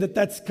of say that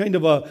that's kind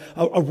of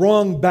a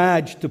wrong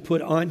badge to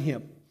put on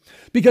him.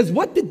 Because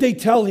what did they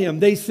tell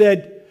him? They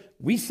said,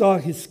 we saw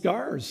his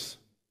scars.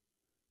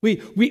 We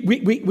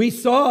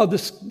saw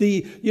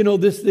the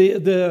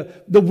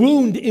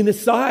wound in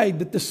his side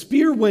that the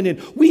spear went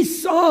in. We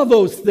saw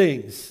those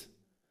things.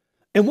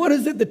 And what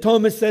is it that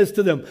Thomas says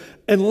to them?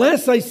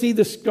 Unless I see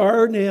the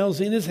scar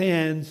nails in his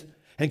hands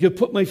and could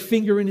put my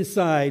finger in his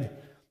side,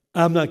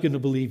 I'm not going to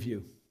believe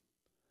you.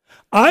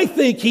 I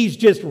think he's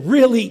just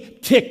really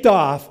ticked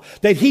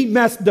off that he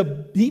missed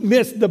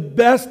the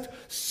best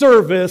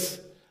service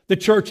the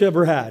church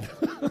ever had.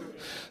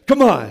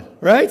 Come on,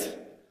 right?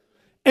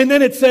 And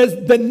then it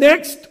says the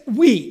next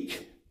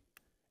week,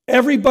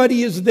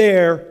 everybody is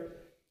there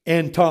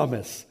and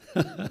Thomas.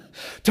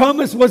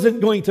 Thomas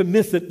wasn't going to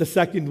miss it the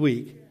second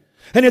week.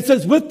 And it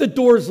says with the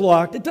doors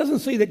locked. It doesn't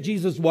say that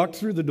Jesus walked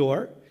through the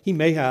door. He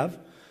may have.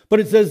 But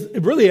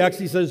it really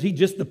actually says he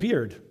just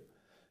appeared.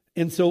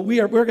 And so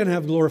we're going to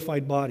have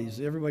glorified bodies.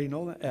 Everybody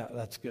know that? Yeah,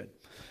 that's good.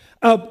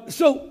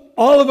 So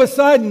all of a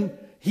sudden,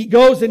 he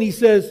goes and he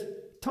says,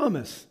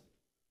 Thomas,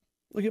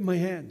 look at my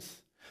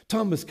hands.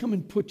 Thomas, come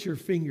and put your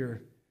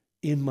finger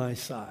in my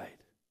side.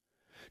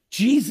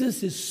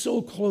 Jesus is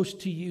so close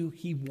to you,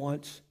 he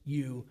wants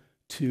you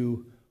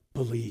to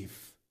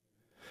believe.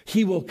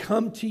 He will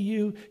come to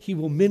you. He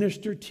will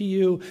minister to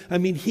you. I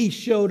mean, he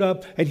showed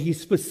up and he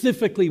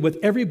specifically, with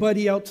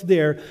everybody else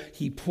there,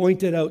 he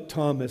pointed out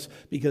Thomas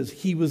because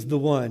he was the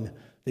one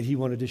that he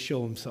wanted to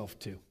show himself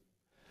to.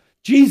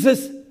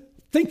 Jesus,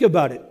 think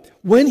about it.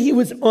 When he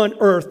was on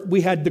earth,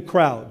 we had the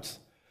crowds,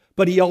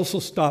 but he also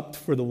stopped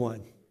for the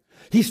one.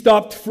 He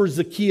stopped for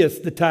Zacchaeus,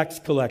 the tax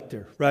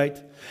collector,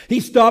 right? He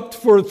stopped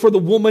for the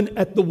woman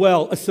at the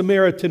well, a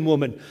Samaritan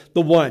woman,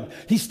 the one.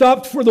 He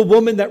stopped for the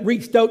woman that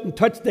reached out and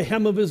touched the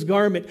hem of his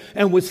garment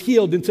and was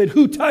healed and said,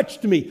 who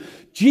touched me?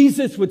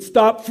 Jesus would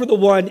stop for the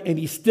one, and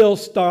he still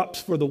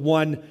stops for the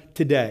one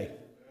today.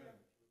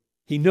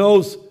 He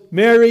knows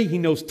Mary, he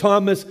knows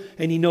Thomas,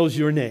 and he knows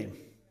your name.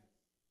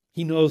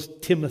 He knows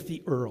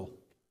Timothy Earl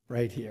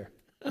right here.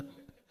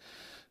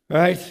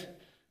 Right?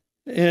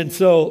 And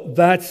so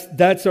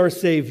that's our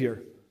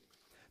Savior.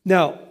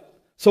 Now,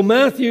 so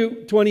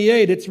Matthew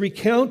 28, it's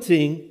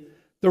recounting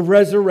the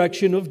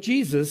resurrection of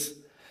Jesus.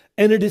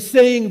 And it is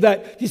saying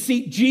that, you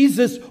see,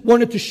 Jesus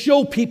wanted to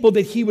show people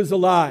that he was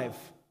alive.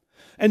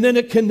 And then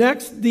it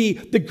connects the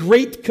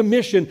Great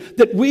Commission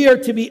that we are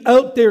to be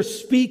out there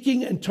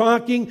speaking and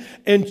talking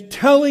and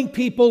telling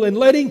people and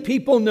letting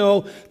people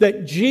know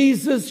that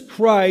Jesus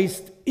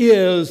Christ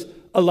is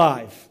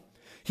alive.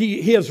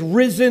 He has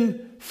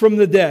risen from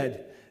the dead.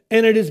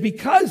 And it is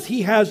because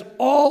he has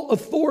all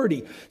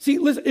authority. See,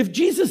 listen, if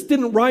Jesus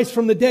didn't rise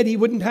from the dead, he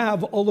wouldn't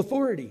have all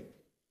authority.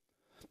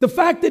 The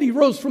fact that he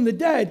rose from the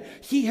dead,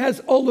 he has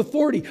all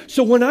authority.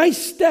 So when I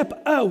step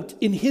out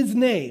in his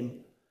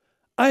name,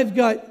 I've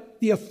got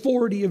the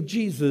authority of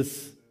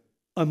Jesus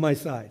on my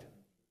side.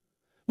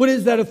 What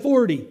is that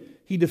authority?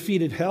 He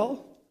defeated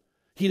hell,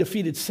 he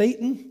defeated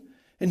Satan,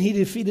 and he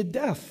defeated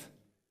death.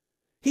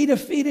 He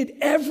defeated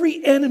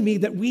every enemy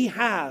that we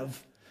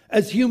have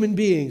as human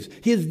beings.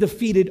 He has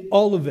defeated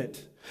all of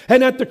it.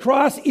 And at the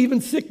cross, even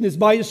sickness,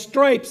 by his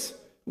stripes,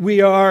 we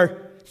are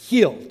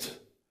healed.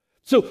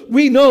 So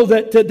we know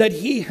that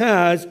he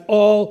has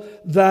all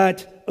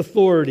that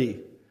authority.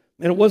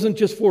 And it wasn't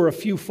just for a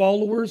few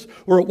followers,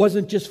 or it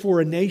wasn't just for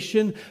a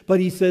nation,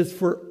 but he says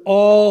for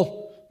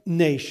all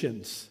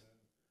nations.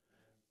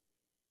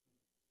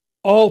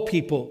 All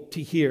people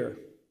to hear.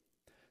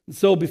 And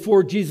so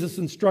before Jesus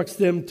instructs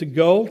them to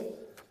go,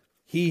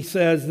 he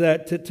says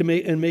that to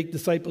make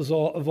disciples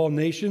of all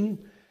nations,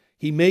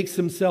 he makes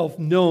himself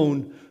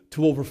known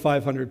to over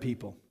 500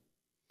 people.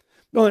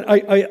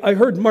 I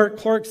heard Mark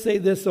Clark say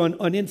this on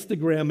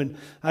Instagram, and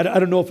I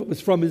don't know if it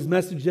was from his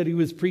message that he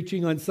was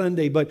preaching on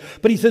Sunday, but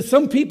he says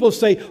some people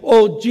say,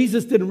 oh,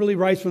 Jesus didn't really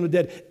rise from the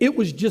dead. It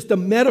was just a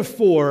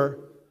metaphor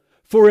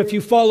for if you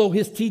follow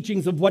his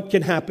teachings of what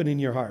can happen in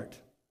your heart.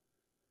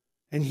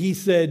 And he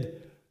said,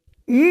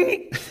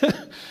 in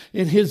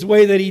his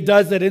way that he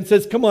does it, and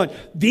says, come on,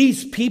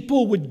 these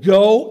people would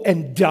go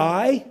and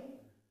die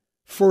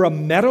for a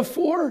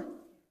metaphor?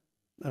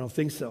 I don't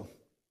think so.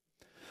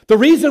 The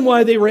reason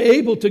why they were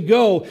able to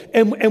go,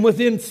 and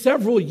within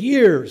several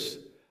years,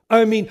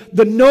 I mean,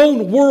 the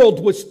known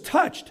world was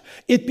touched.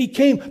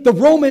 The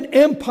Roman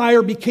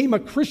Empire became a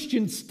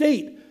Christian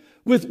state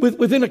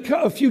within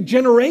a few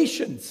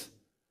generations.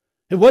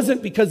 It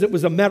wasn't because it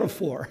was a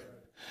metaphor.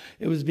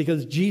 It was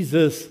because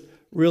Jesus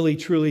really,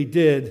 truly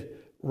did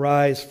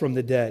rise from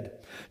the dead.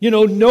 You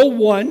know, no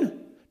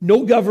one,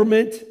 no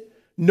government,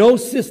 no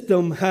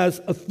system has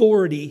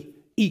authority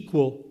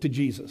equal to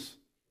Jesus.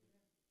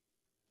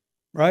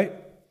 Right?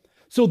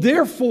 So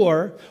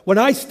therefore, when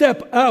I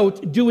step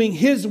out doing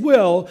his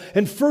will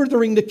and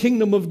furthering the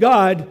kingdom of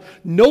God,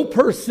 no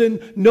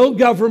person, no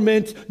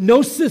government,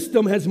 no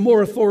system has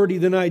more authority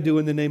than I do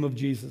in the name of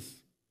Jesus.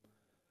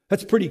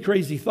 That's a pretty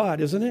crazy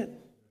thought, isn't it?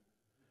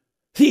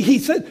 He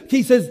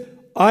says,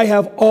 I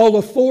have all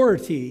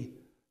authority,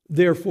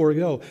 therefore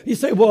go. You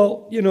say,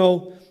 well, you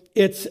know,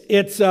 it's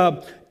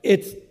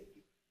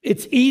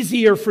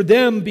easier for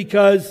them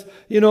because,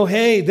 you know,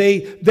 hey,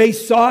 they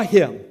saw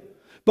him.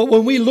 But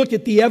when we look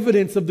at the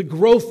evidence of the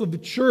growth of the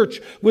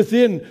church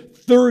within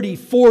 30,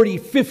 40,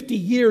 50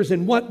 years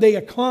and what they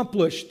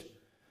accomplished,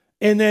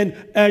 and then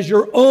as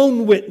your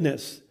own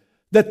witness,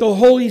 that the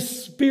Holy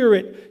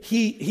Spirit,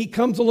 He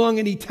comes along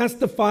and He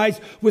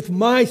testifies with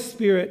my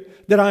spirit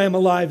that I am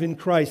alive in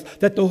Christ,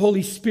 that the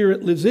Holy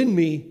Spirit lives in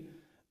me,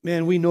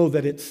 man, we know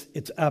that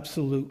it's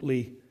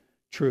absolutely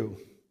true.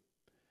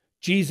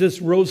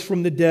 Jesus rose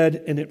from the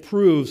dead, and it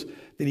proves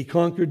that he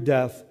conquered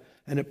death,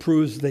 and it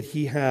proves that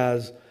he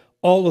has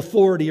all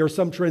authority, or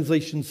some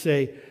translations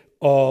say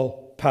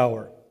all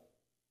power.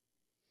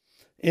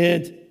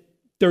 And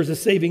there's a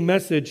saving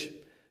message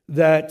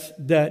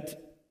that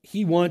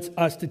he wants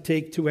us to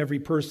take to every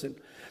person.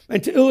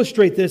 And to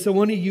illustrate this, I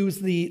want to use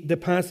the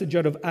passage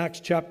out of Acts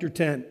chapter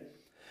 10.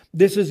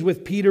 This is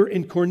with Peter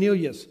and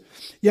Cornelius.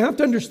 You have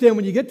to understand,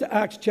 when you get to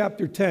Acts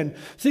chapter 10,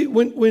 see,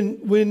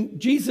 when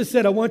Jesus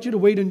said, I want you to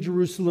wait in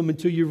Jerusalem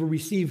until you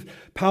receive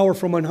power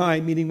from on high,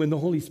 meaning when the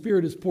Holy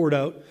Spirit is poured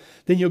out,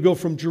 then you'll go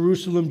from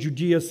Jerusalem,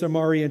 Judea,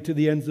 Samaria, and to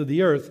the ends of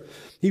the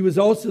earth. He was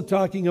also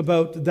talking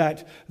about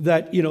that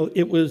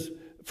it was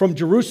from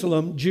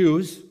Jerusalem,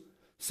 Jews.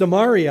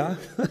 Samaria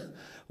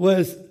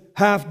was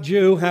half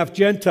Jew, half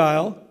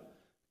Gentile,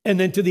 and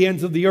then to the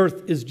ends of the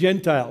earth is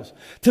Gentiles.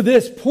 To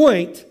this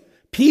point,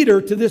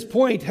 Peter, didn't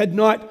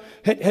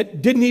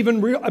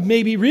even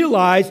maybe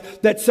realize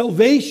that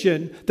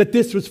salvation, that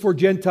this was for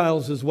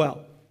Gentiles as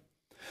well.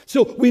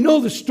 So we know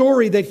the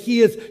story that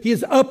he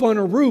is up on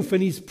a roof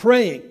and he's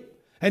praying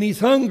and he's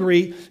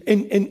hungry,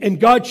 and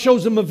God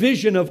shows him a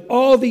vision of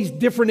all these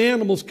different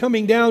animals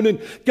coming down,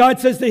 and God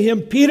says to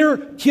him, Peter,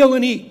 kill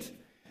and eat.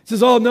 He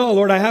says, oh no,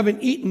 Lord, I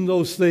haven't eaten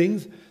those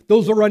things.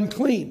 Those are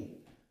unclean.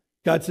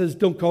 God says,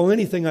 don't call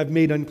anything I've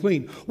made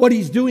unclean. What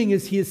he's doing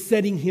is he is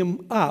setting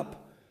him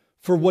up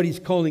for what he's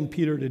calling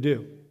Peter to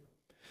do.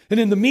 And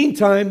in the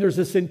meantime, there's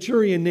a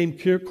centurion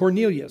named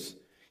Cornelius.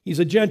 He's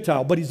a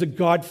Gentile, but he's a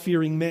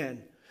God-fearing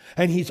man.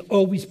 And he's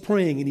always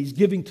praying, and he's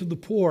giving to the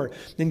poor.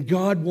 And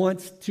God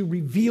wants to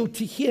reveal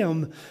to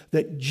him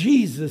that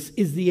Jesus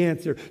is the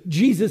answer.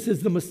 Jesus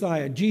is the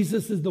Messiah.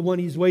 Jesus is the one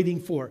he's waiting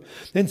for.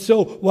 And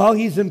so while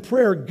he's in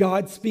prayer,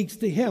 God speaks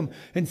to him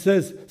and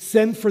says,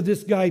 send for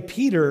this guy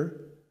Peter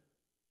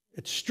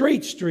at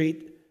Straight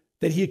Street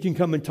that he can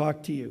come and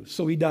talk to you.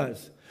 So he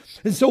does.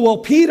 And so while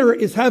Peter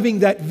is having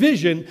that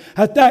vision,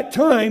 at that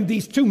time,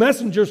 these two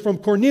messengers from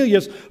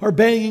Cornelius are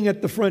banging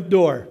at the front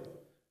door.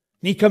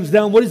 And he comes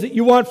down, what is it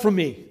you want from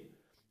me?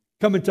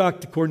 Come and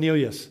talk to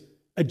Cornelius,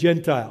 a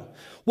Gentile.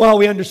 Well,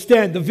 we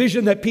understand the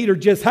vision that Peter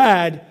just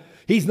had,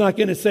 he's not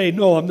going to say,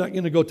 no, I'm not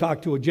going to go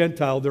talk to a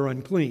Gentile, they're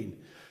unclean.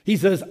 He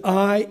says,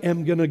 I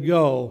am going to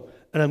go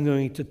and I'm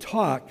going to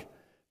talk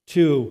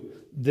to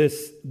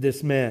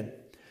this man.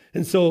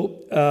 And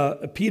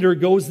so Peter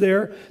goes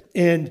there,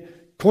 and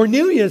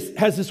Cornelius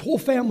has his whole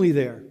family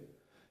there.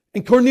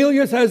 And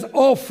Cornelius has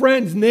all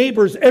friends,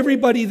 neighbors,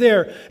 everybody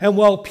there. And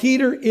while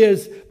Peter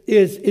is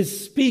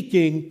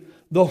speaking,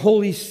 the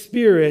Holy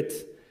Spirit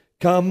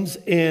comes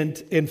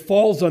and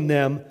falls on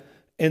them,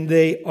 and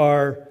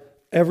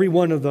every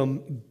one of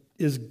them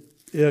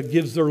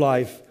gives their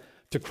life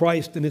to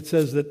Christ, and it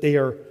says that they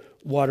are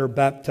water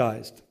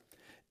baptized.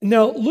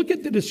 Now, look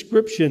at the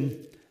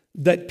description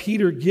that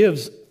Peter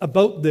gives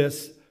about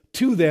this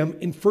to them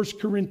in 1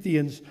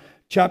 Corinthians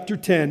chapter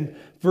 10,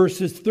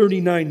 verses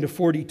 39 to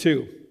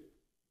 42.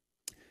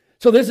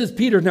 So this is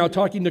Peter now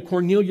talking to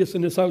Cornelius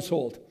and his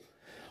household.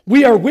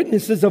 We are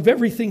witnesses of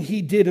everything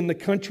he did in the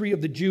country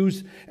of the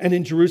Jews and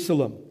in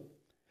Jerusalem.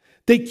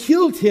 They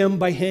killed him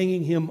by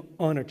hanging him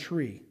on a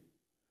tree.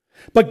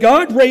 But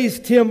God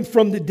raised him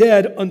from the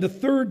dead on the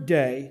third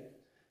day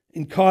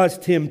and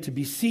caused him to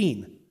be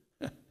seen.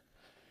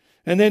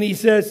 And then he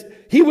says,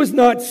 he was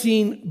not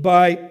seen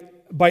by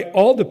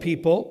all the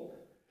people,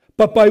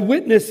 but by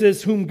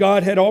witnesses whom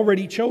God had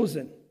already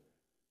chosen,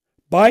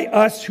 by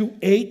us who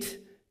ate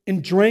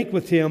and drank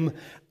with him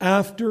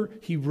after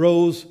he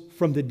rose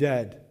from the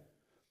dead.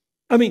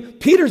 I mean,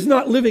 Peter's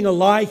not living a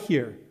lie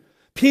here.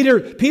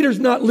 Peter's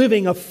not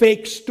living a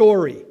fake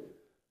story.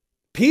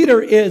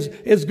 Peter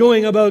is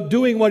going about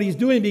doing what he's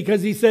doing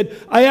because he said,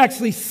 I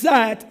actually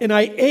sat and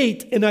I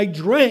ate and I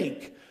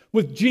drank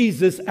with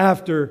Jesus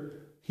after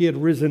he had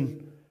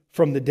risen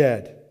from the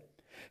dead.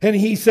 And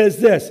he says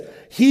this,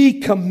 he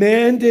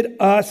commanded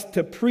us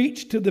to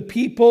preach to the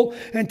people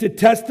and to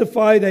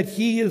testify that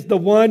he is the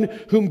one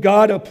whom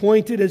God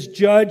appointed as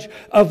judge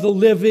of the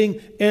living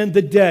and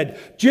the dead.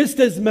 Just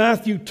as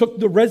Matthew took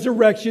the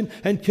resurrection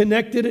and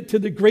connected it to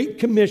the Great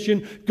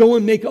Commission, go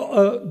and make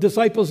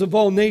disciples of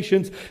all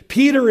nations,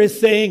 Peter is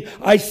saying,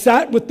 I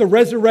sat with the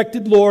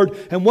resurrected Lord,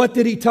 and what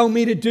did he tell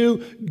me to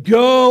do?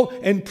 Go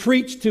and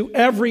preach to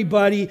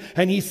everybody.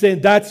 And he's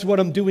saying, that's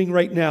what I'm doing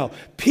right now.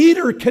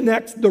 Peter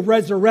connects the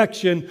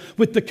resurrection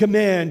with the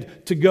command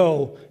to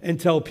go and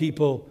tell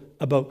people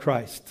about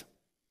Christ.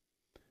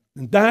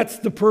 And that's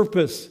the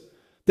purpose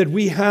that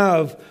we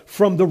have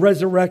from the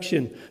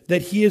resurrection,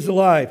 that he is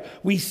alive.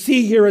 We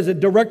see here as a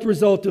direct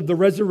result of the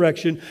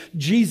resurrection,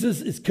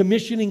 Jesus is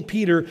commissioning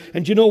Peter.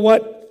 And you know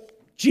what?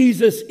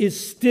 Jesus is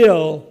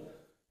still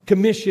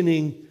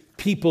commissioning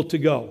people to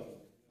go.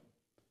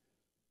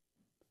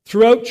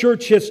 Throughout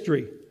church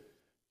history,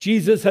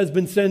 Jesus has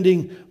been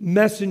sending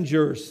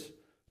messengers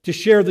to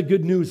share the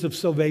good news of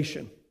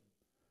salvation.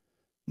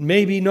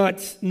 Maybe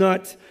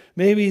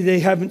maybe they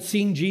haven't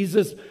seen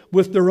Jesus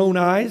with their own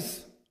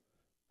eyes.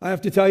 I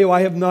have to tell you,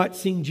 I have not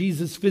seen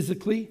Jesus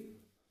physically.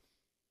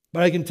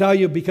 But I can tell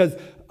you, because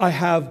I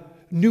have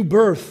new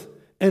birth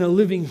and a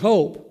living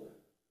hope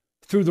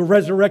through the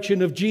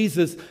resurrection of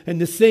Jesus,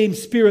 and the same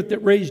Spirit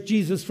that raised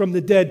Jesus from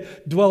the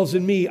dead dwells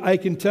in me, I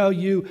can tell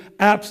you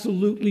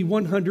absolutely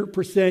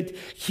 100%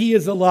 He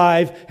is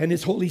alive and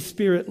His Holy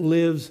Spirit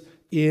lives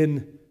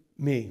in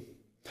me.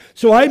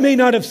 So I may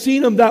not have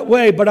seen Him that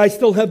way, but I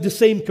still have the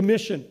same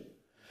commission.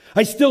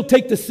 I still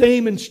take the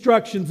same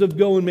instructions of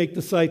go and make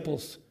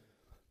disciples.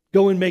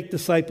 Go and make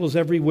disciples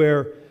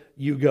everywhere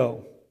you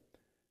go.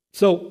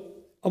 So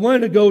I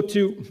wanted to go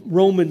to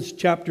Romans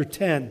chapter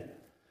 10.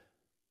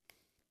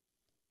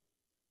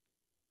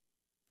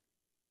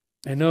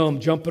 I know I'm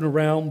jumping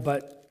around,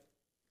 but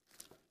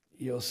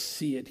you'll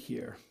see it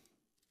here.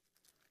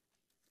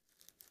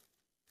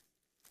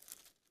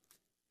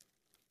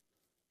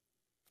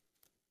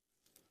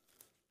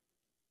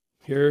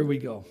 Here we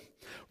go.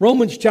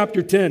 Romans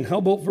chapter 10, how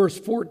about verse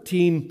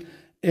 14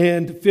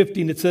 and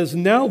 15? It says,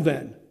 how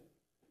then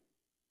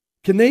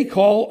can they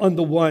call on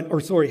the one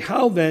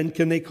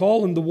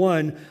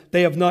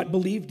they have not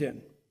believed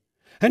in?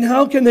 And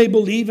how can they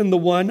believe in the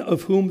one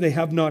of whom they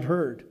have not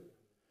heard?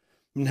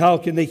 And how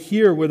can they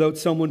hear without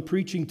someone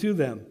preaching to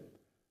them?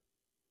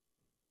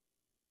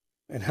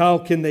 And how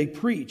can they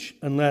preach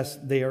unless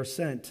they are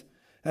sent?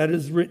 As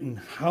is written,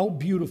 how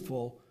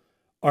beautiful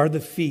are the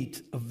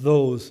feet of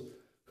those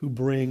who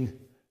bring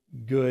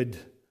good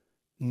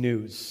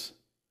news.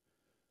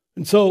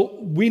 And so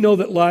we know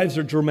that lives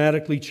are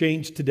dramatically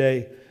changed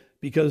today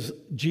because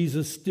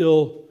Jesus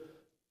still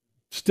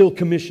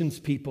commissions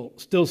people,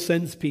 still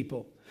sends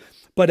people.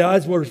 But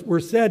as we're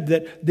said,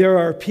 that there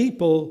are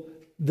people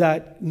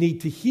that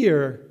need to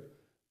hear,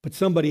 but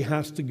somebody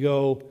has to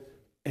go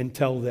and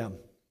tell them.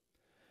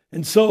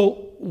 And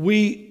so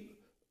we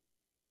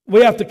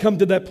have to come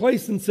to that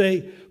place and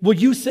say, will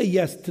you say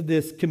yes to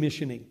this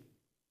commissioning?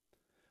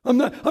 I'm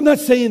not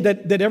saying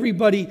that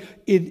everybody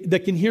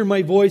that can hear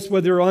my voice,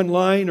 whether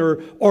online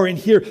or in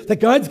here, that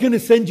God's going to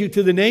send you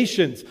to the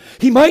nations.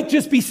 He might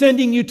just be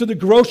sending you to the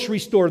grocery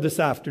store this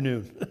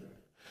afternoon,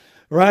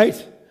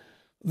 right?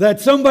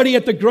 That somebody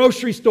at the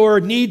grocery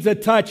store needs a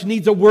touch,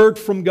 needs a word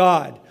from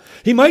God.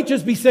 He might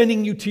just be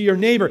sending you to your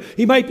neighbor.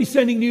 He might be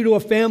sending you to a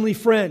family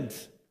friend.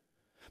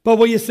 But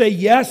will you say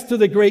yes to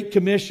the Great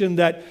Commission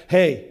that,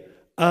 hey,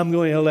 I'm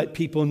going to let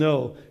people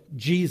know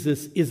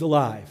Jesus is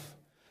alive.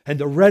 And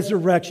the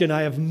resurrection,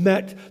 I have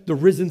met the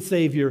risen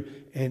Savior,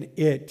 and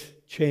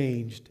it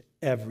changed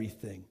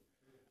everything.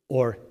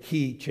 Or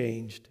He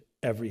changed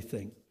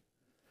everything.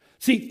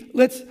 See,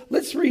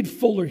 let's read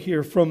fuller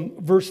here from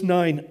verse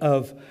 9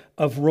 of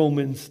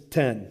Romans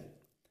 10.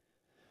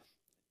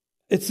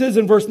 It says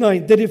in verse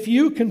 9, that if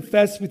you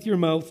confess with your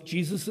mouth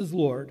Jesus is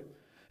Lord,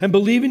 and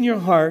believe in your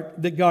heart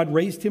that God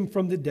raised Him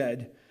from the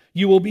dead,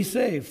 you will be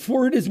saved.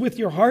 For it is with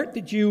your heart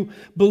that you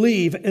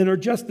believe and are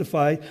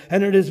justified,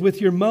 and it is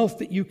with your mouth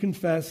that you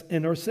confess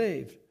and are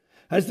saved.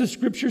 As the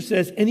Scripture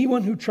says,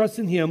 anyone who trusts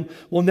in Him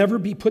will never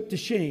be put to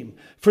shame.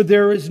 For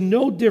there is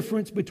no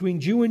difference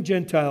between Jew and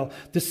Gentile.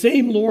 The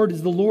same Lord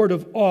is the Lord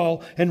of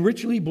all, and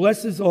richly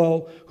blesses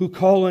all who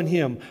call on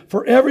Him.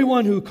 For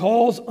everyone who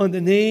calls on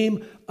the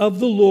name of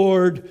the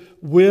Lord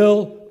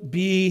will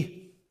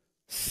be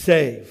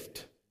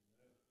saved.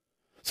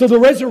 So the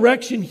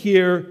resurrection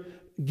here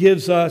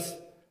gives us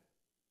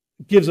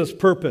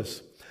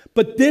purpose.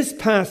 But this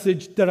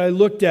passage that I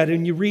looked at,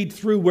 and you read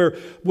through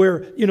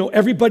where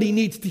everybody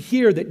needs to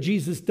hear that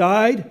Jesus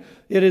died.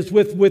 It is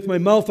with my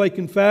mouth I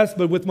confess,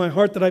 but with my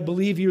heart that I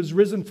believe He was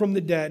risen from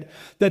the dead,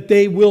 that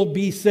they will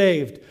be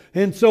saved.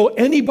 And so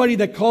anybody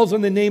that calls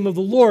on the name of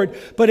the Lord,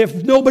 but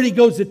if nobody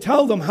goes to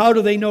tell them, how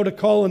do they know to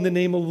call on the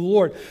name of the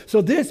Lord?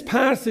 So this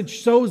passage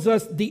shows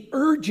us the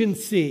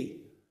urgency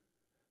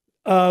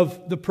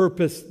of the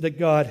purpose that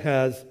God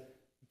has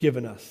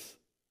given us.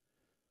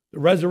 The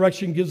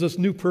resurrection gives us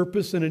new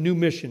purpose and a new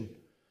mission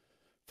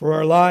for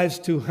our lives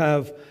to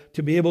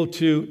be able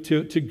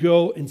to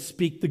go and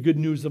speak the good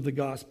news of the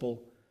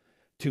gospel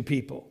to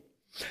people.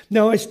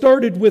 Now, I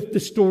started with the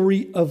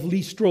story of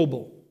Lee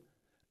Strobel,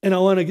 and I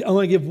want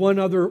to give one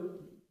other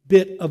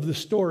bit of the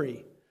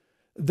story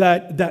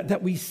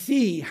that we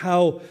see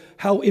how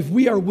if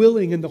we are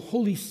willing and the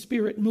Holy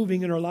Spirit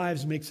moving in our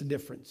lives makes a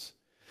difference.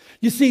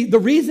 You see, the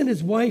reason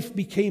his wife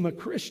became a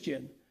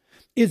Christian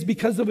is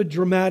because of a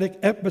dramatic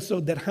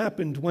episode that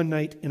happened one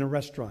night in a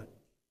restaurant.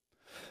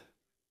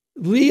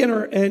 Lee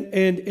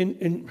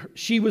and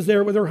she was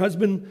there with her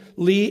husband,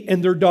 Lee,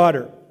 and their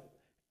daughter.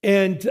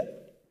 And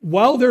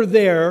while they're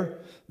there,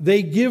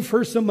 they give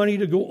her some money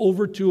to go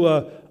over to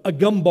a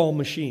gumball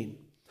machine.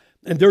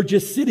 And they're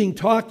just sitting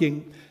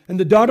talking. And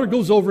the daughter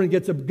goes over and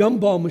gets a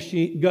gumball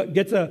machine,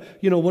 gets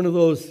one of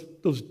those,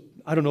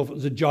 I don't know if it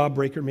was a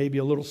jawbreaker, maybe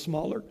a little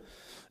smaller.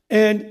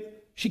 And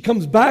she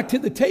comes back to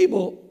the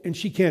table and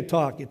she can't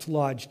talk. It's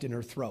lodged in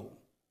her throat.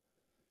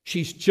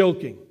 She's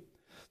choking.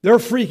 They're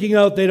freaking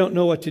out. They don't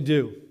know what to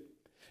do.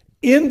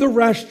 In the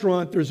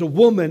restaurant, there's a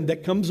woman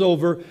that comes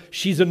over.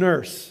 She's a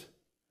nurse.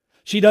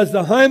 She does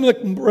the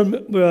Heimlich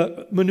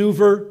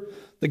maneuver.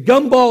 The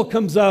gumball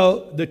comes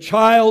out. The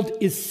child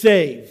is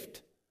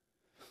saved.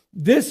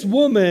 This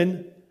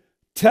woman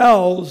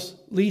tells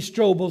Lee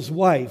Strobel's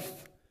wife,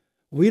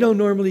 we don't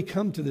normally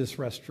come to this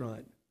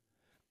restaurant.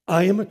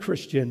 I am a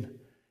Christian,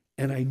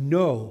 and I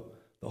know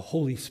the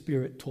Holy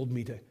Spirit told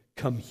me to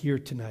come here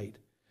tonight,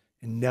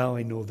 and now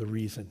I know the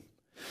reason.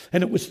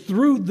 And it was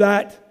through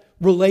that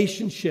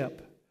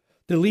relationship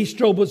that Lee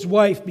Strobel's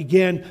wife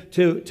began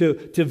to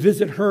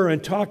visit her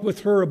and talk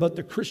with her about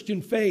the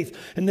Christian faith,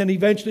 and then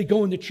eventually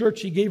going to church.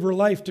 She gave her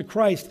life to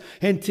Christ.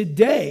 And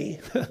today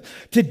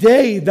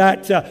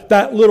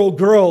that little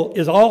girl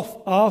is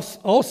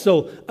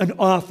also an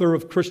author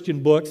of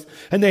Christian books,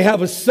 and they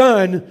have a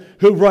son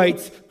who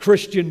writes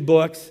Christian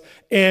books.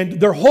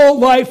 And their whole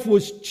life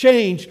was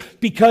changed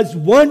because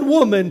one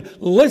woman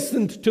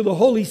listened to the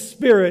Holy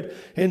Spirit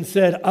and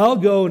said, I'll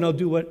go and I'll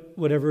do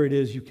whatever it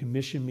is you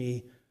commission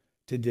me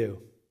to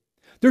do.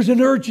 There's an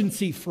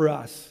urgency for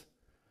us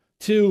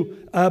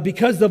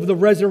because of the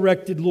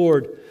resurrected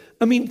Lord.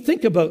 I mean,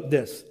 think about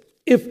this.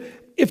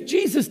 If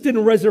Jesus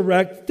didn't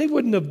resurrect, they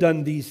wouldn't have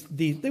done these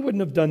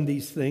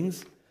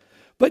things.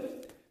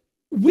 But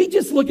we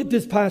just look at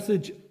this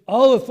passage.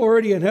 All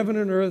authority in heaven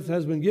and earth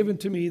has been given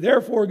to me.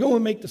 Therefore, go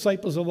and make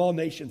disciples of all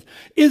nations.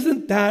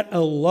 Isn't that a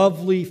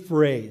lovely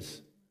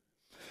phrase?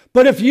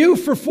 But if you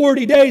for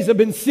 40 days have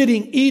been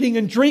sitting, eating,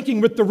 and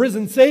drinking with the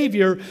risen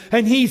Savior,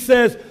 and he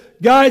says,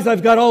 guys,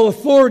 I've got all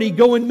authority,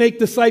 go and make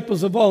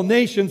disciples of all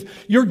nations,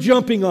 you're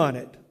jumping on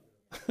it.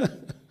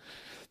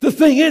 The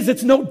thing is,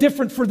 it's no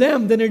different for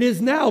them than it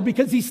is now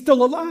because he's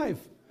still alive.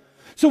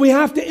 So we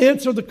have to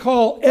answer the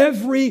call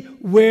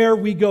everywhere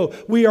we go.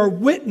 We are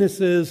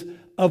witnesses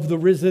of the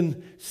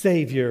risen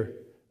Savior.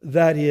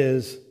 That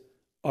is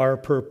our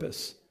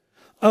purpose.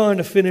 I want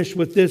to finish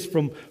with this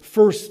from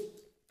 1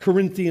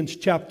 Corinthians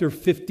chapter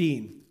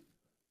 15.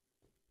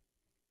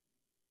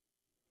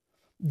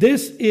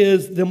 This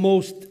is the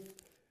most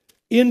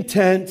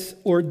intense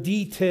or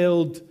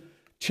detailed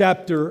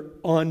chapter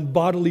on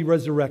bodily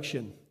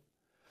resurrection.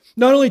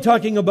 Not only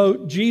talking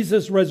about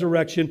Jesus'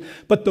 resurrection,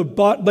 but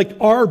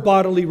our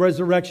bodily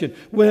resurrection.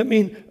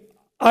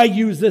 I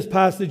use this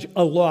passage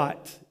a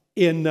lot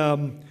in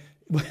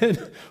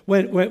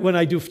when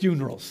I do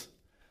funerals,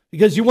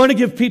 because you want to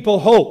give people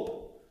hope.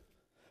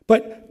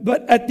 But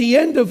at the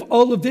end of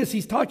all of this,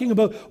 he's talking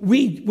about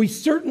we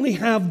certainly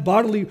have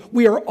bodily.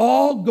 We are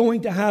all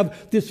going to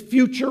have this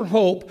future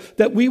hope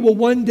that we will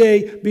one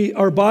day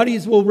our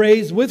bodies will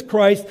raise with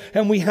Christ,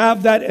 and we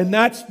have that, and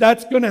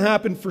that's going to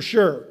happen for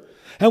sure.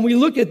 And we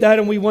look at that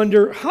and we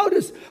wonder, how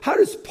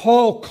does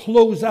Paul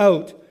close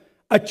out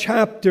a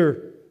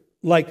chapter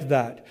like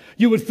that?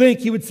 You would think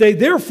he would say,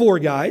 therefore,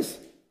 guys,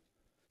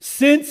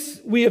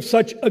 since we have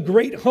such a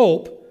great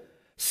hope,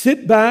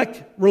 sit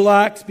back,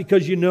 relax,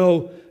 because you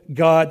know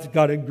God's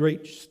got a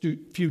great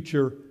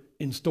future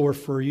in store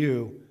for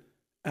you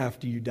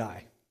after you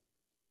die.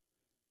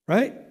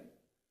 Right?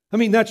 I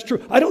mean, that's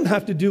true. I don't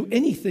have to do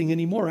anything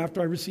anymore after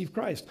I receive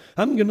Christ.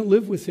 I'm going to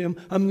live with him.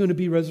 I'm going to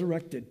be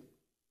resurrected.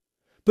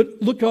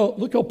 But look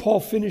how Paul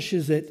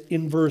finishes it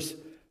in verse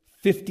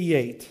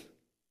 58.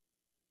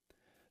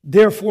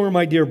 Therefore,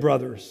 my dear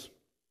brothers,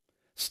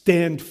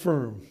 stand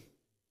firm.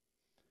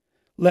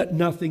 Let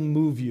nothing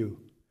move you.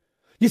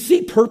 You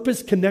see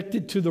purpose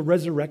connected to the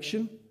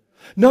resurrection?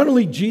 Not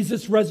only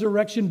Jesus'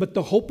 resurrection, but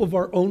the hope of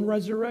our own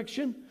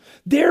resurrection.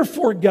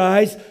 Therefore,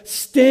 guys,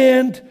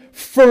 stand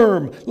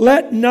firm.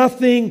 Let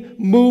nothing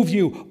move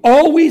you.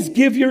 Always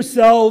give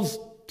yourselves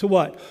to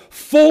what?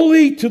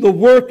 Fully to the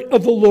work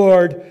of the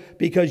Lord,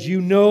 because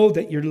you know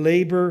that your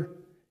labor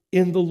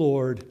in the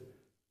Lord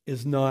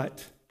is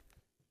not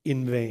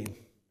in vain.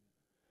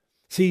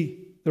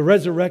 See, the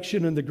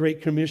resurrection and the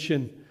Great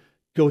Commission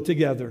go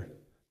together.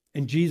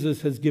 And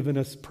Jesus has given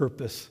us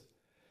purpose.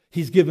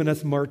 He's given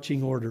us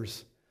marching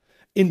orders,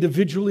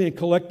 individually and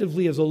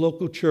collectively as a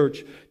local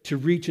church, to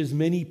reach as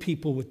many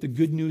people with the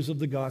good news of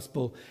the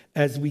gospel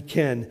as we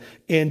can.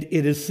 And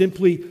it is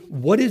simply,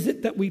 what is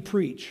it that we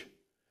preach?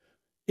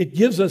 It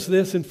gives us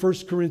this in 1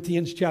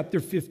 Corinthians chapter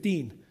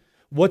 15.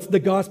 What's the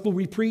gospel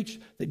we preach?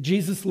 That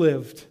Jesus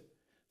lived,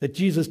 that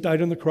Jesus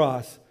died on the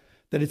cross,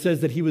 that it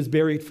says that he was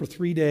buried for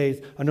 3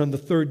 days, and on the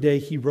third day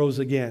he rose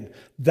again.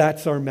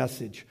 That's our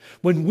message.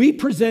 When we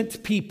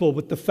present people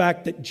with the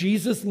fact that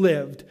Jesus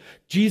lived,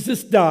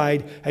 Jesus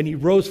died, and he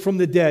rose from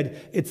the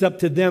dead, it's up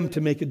to them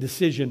to make a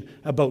decision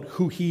about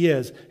who he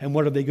is and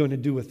what are they going to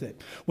do with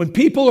it. When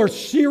people are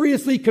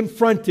seriously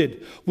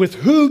confronted with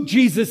who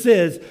Jesus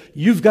is,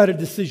 you've got a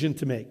decision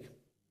to make.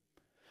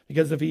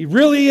 Because if he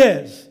really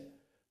is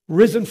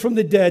risen from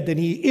the dead, then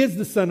he is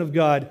the Son of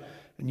God,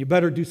 and you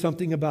better do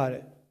something about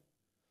it.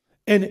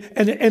 And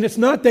it's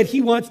not that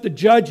he wants to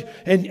judge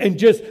and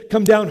just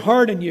come down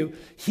hard on you.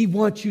 He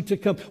wants you to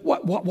come.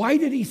 Why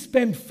did he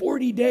spend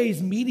 40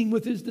 days meeting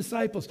with his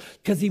disciples?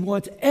 Because he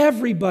wants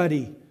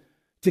everybody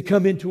to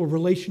come into a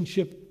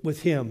relationship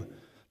with him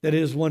that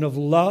is one of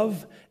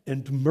love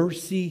and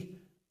mercy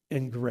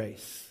and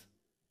grace.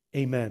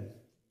 Amen.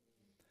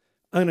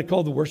 I'm going to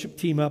call the worship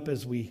team up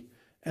as we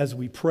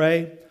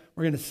pray.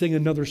 We're going to sing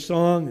another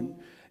song,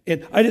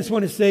 And I just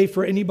want to say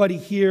for anybody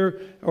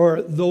here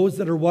or those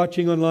that are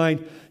watching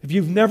online, if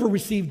you've never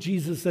received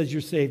Jesus as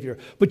your Savior,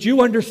 but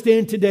you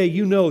understand today,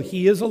 you know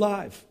He is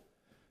alive.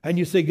 And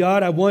you say,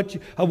 God, I want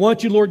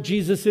you, Lord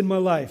Jesus, in my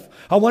life.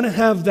 I want to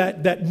have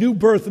that new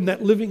birth and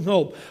that living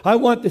hope. I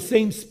want the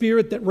same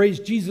Spirit that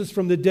raised Jesus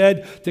from the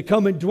dead to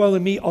come and dwell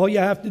in me. All you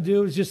have to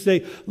do is just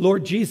say,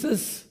 Lord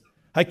Jesus,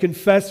 I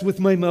confess with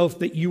my mouth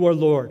that you are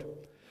Lord.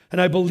 And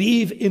I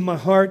believe in my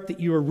heart that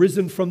you are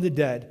risen from the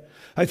dead.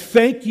 I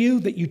thank you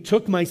that you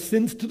took my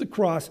sins to the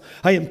cross.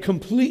 I am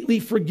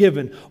completely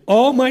forgiven.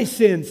 All my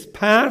sins,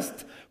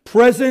 past,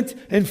 present,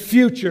 and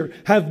future,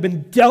 have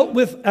been dealt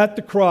with at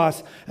the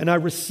cross. And I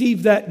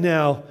receive that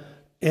now.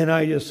 And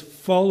I just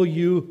follow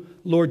you,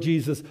 Lord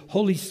Jesus.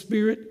 Holy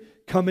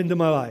Spirit, come into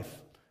my life.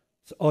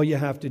 That's all you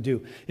have to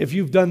do. If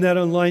you've done that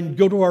online,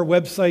 go to our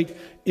website,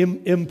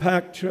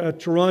 Impact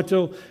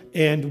Toronto,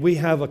 and we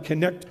have a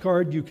Connect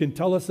card. You can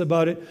tell us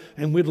about it,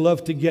 and we'd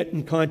love to get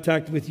in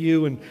contact with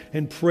you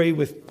and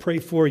pray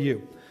for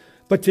you.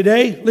 But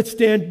today, let's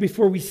stand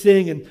before we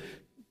sing, and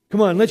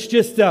come on, let's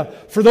just,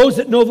 for those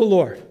that know the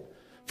Lord,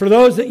 for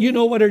those that you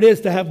know what it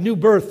is to have new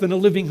birth and a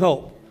living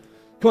hope.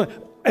 Come on,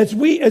 as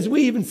we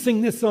even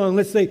sing this song,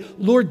 let's say,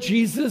 Lord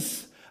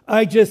Jesus,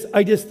 I just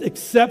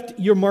accept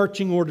your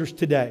marching orders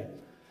today.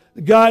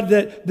 God,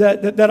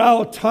 that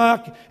I'll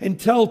talk and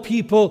tell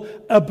people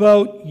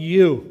about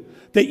you,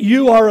 that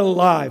you are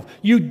alive.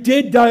 You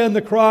did die on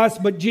the cross,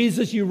 but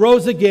Jesus, you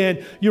rose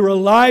again. You're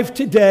alive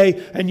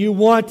today, and you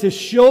want to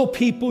show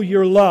people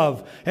your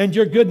love and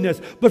your goodness.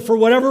 But for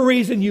whatever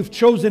reason, you've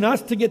chosen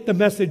us to get the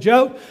message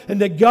out, and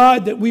that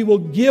God, that we will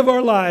give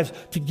our lives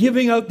to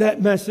giving out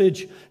that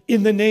message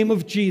in the name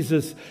of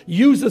Jesus.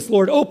 Use us,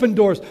 Lord. Open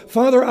doors.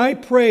 Father, I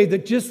pray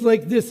that just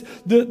like this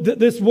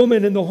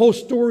woman in the whole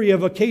story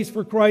of A Case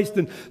for Christ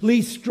and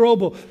Lee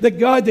Strobel, that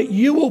God, that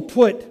you will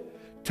put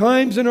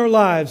times in our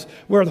lives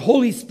where the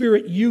Holy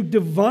Spirit, you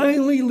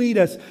divinely lead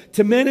us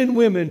to men and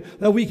women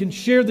that we can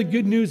share the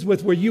good news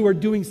with, where you are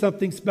doing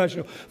something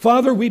special.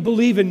 Father, we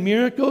believe in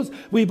miracles.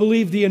 We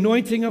believe the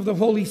anointing of the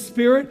Holy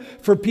Spirit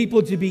for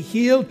people to be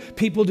healed,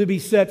 people to be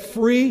set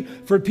free,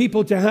 for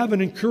people to have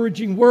an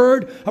encouraging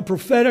word, a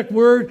prophetic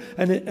word,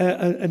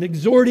 an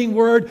exhorting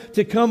word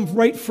to come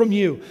right from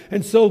you.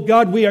 And so,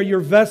 God, we are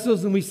your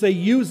vessels, and we say,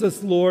 use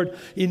us, Lord,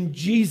 in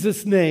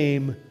Jesus'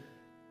 name.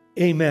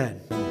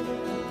 Amen.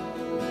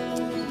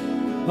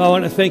 I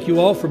want to thank you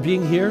all for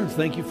being here.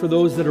 Thank you for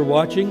those that are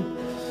watching.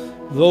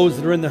 Those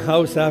that are in the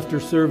house after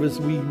service,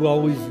 we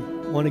always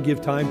want to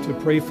give time to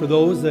pray for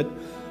those that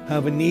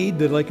have a need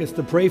they'd like us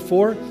to pray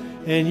for.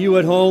 And you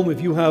at home,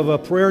 if you have a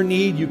prayer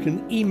need, you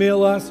can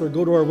email us or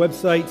go to our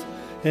website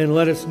and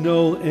let us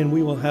know, and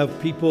we will have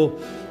people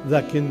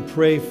that can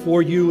pray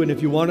for you. And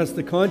if you want us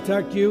to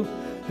contact you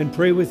and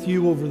pray with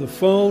you over the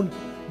phone,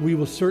 we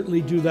will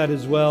certainly do that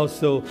as well.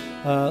 So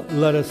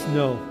let us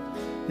know.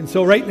 And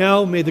so right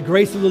now, may the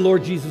grace of the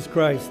Lord Jesus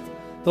Christ,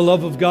 the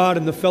love of God,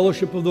 and the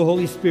fellowship of the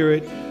Holy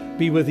Spirit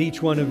be with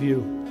each one of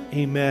you.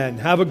 Amen.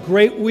 Have a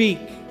great week.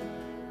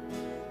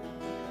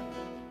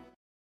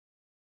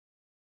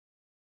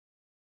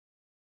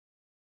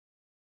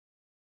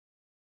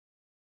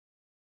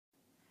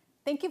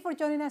 Thank you for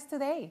joining us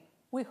today.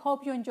 We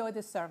hope you enjoyed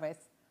the service.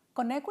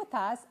 Connect with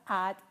us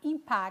at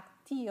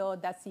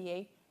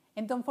Impactto.ca,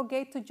 and don't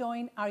forget to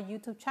join our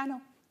YouTube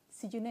channel.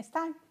 See you next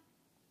time.